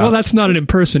Stewart. It's Yeah. like, well, that's not an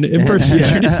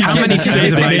impersonation. How many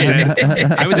times have I said?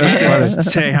 I was about to funny.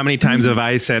 say how many times have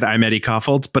I said I'm Eddie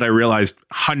Koffoltz, but I realized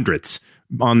hundreds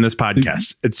on this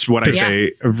podcast. It's what I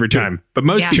say every time. But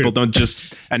most Yeah. people don't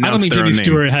just I don't announce think their Jimmy own name.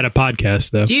 Stewart had a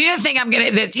podcast though. Do you know the thing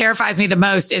that terrifies me the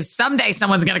most is someday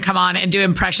someone's going to come on and do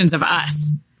impressions of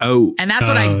us. Oh, And that's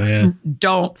what I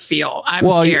don't feel.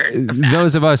 I'm scared of that.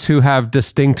 Those of us who have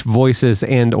distinct voices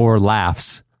and or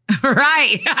laughs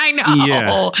Right. I know.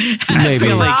 Yeah. That's Maybe. the I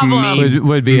feel like problem.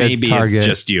 would be maybe a target. it's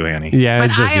just you, Annie. Yeah, But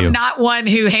it's just I am you. not one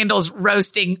who handles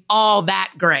roasting all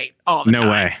that great all the No time.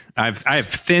 way. I have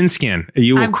thin skin.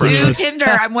 You will I'm crush too this. tender.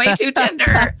 I'm way too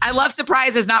tender. I love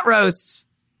surprises, not roasts.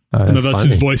 Some of That's us funny.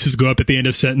 whose voices go up at the end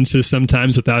of sentences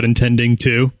sometimes without intending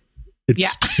to. It's Yeah.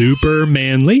 super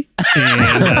manly, and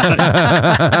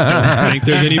I don't think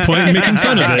there's any point in making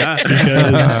fun of it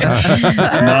because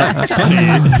it's not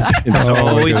funny. It's Oh, my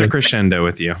always a goodness. crescendo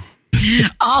with you.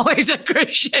 Always a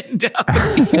crescendo.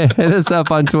 Hit us up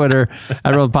on Twitter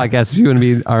at Relevant Podcast if you want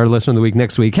to be our listener of the week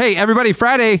next week. Hey, everybody,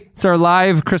 Friday, it's our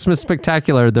live Christmas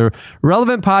Spectacular, the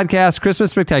Relevant Podcast Christmas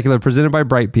Spectacular presented by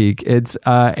Bright Peak. It's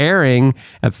airing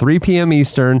at 3 p.m.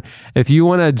 Eastern. If you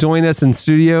want to join us in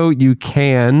studio, you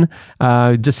can.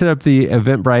 Just hit up the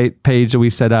Eventbrite page that we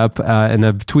set up and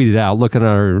I've tweeted out. Look at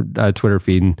our Twitter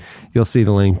feed and you'll see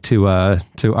the link to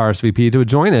RSVP to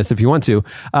join us if you want to.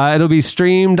 It'll be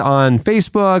streamed on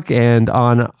Facebook and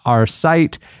on our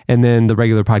site, and then the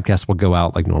regular podcast will go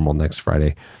out like normal next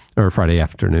Friday or Friday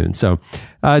afternoon. So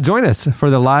join us for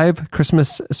the live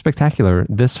Christmas Spectacular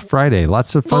this Friday.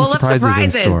 Lots of fun surprises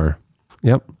in store.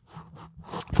 Yep.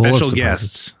 Special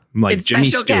guests like it's Jimmy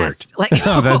special Stewart guests, like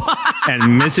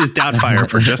and Mrs. Doubtfire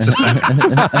for just a second.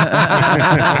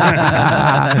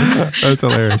 That's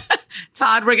hilarious.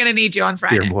 Todd, we're going to need you on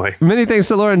Friday. Dear boy. Many thanks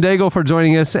to Lauren Daigle for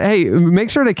joining us. Hey, make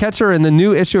sure to catch her in the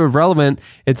new issue of Relevant.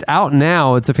 It's out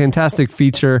now. It's a fantastic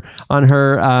feature on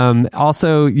her.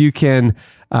 Also, you can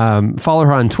follow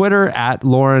her on Twitter at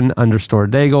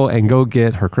Lauren_Daigle and go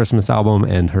get her Christmas album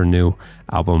and her new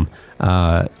album.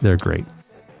 They're great.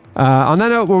 On that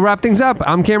note, we'll wrap things up.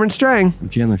 I'm Cameron Strang. I'm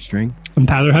Chandler String. I'm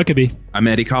Tyler Huckabee. I'm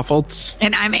Eddie Koffoltz.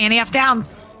 And I'm Annie F.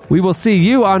 Downs. We will see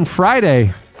you on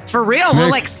Friday. For real,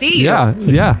 we'll see you. Yeah,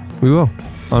 we will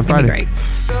on it's Friday. Great.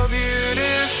 So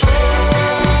beautiful.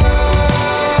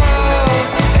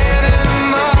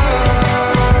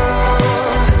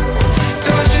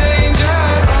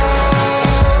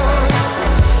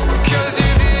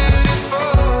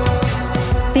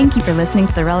 Thank you for listening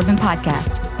to the Relevant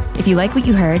Podcast. If you like what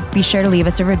you heard, be sure to leave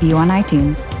us a review on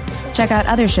iTunes. Check out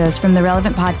other shows from the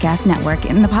Relevant Podcast Network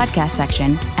in the podcast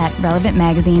section at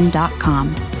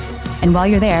relevantmagazine.com. And while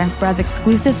you're there, browse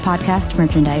exclusive podcast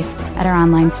merchandise at our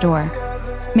online store.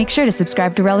 Make sure to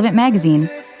subscribe to Relevant Magazine.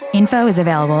 Info is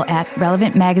available at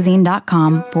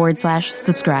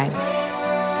relevantmagazine.com/subscribe.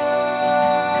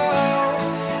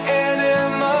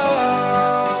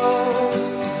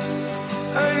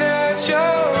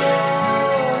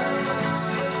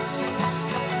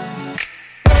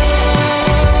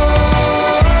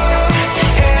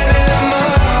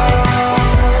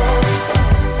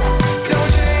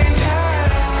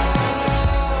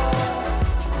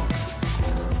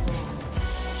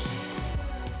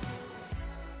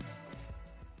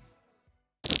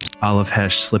 Olive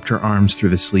Hesh slipped her arms through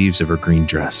the sleeves of her green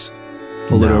dress,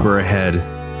 pulled it over her head,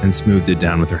 and smoothed it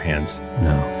down with her hands.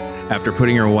 No. After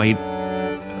putting her white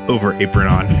over apron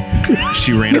on,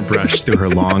 she ran a brush through her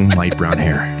long, light brown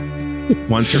hair.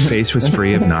 Once her face was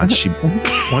free of knots,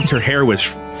 once her hair was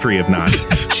free of knots,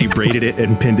 she braided it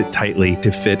and pinned it tightly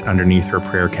to fit underneath her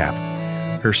prayer cap.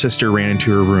 Her sister ran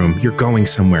into her room. "You're going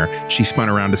somewhere." She spun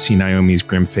around to see Naomi's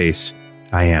grim face.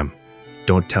 "I am.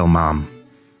 Don't tell Mom."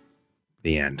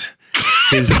 The end.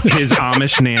 His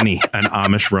Amish nanny, an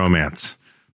Amish romance.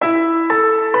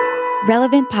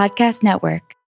 Relevant Podcast Network.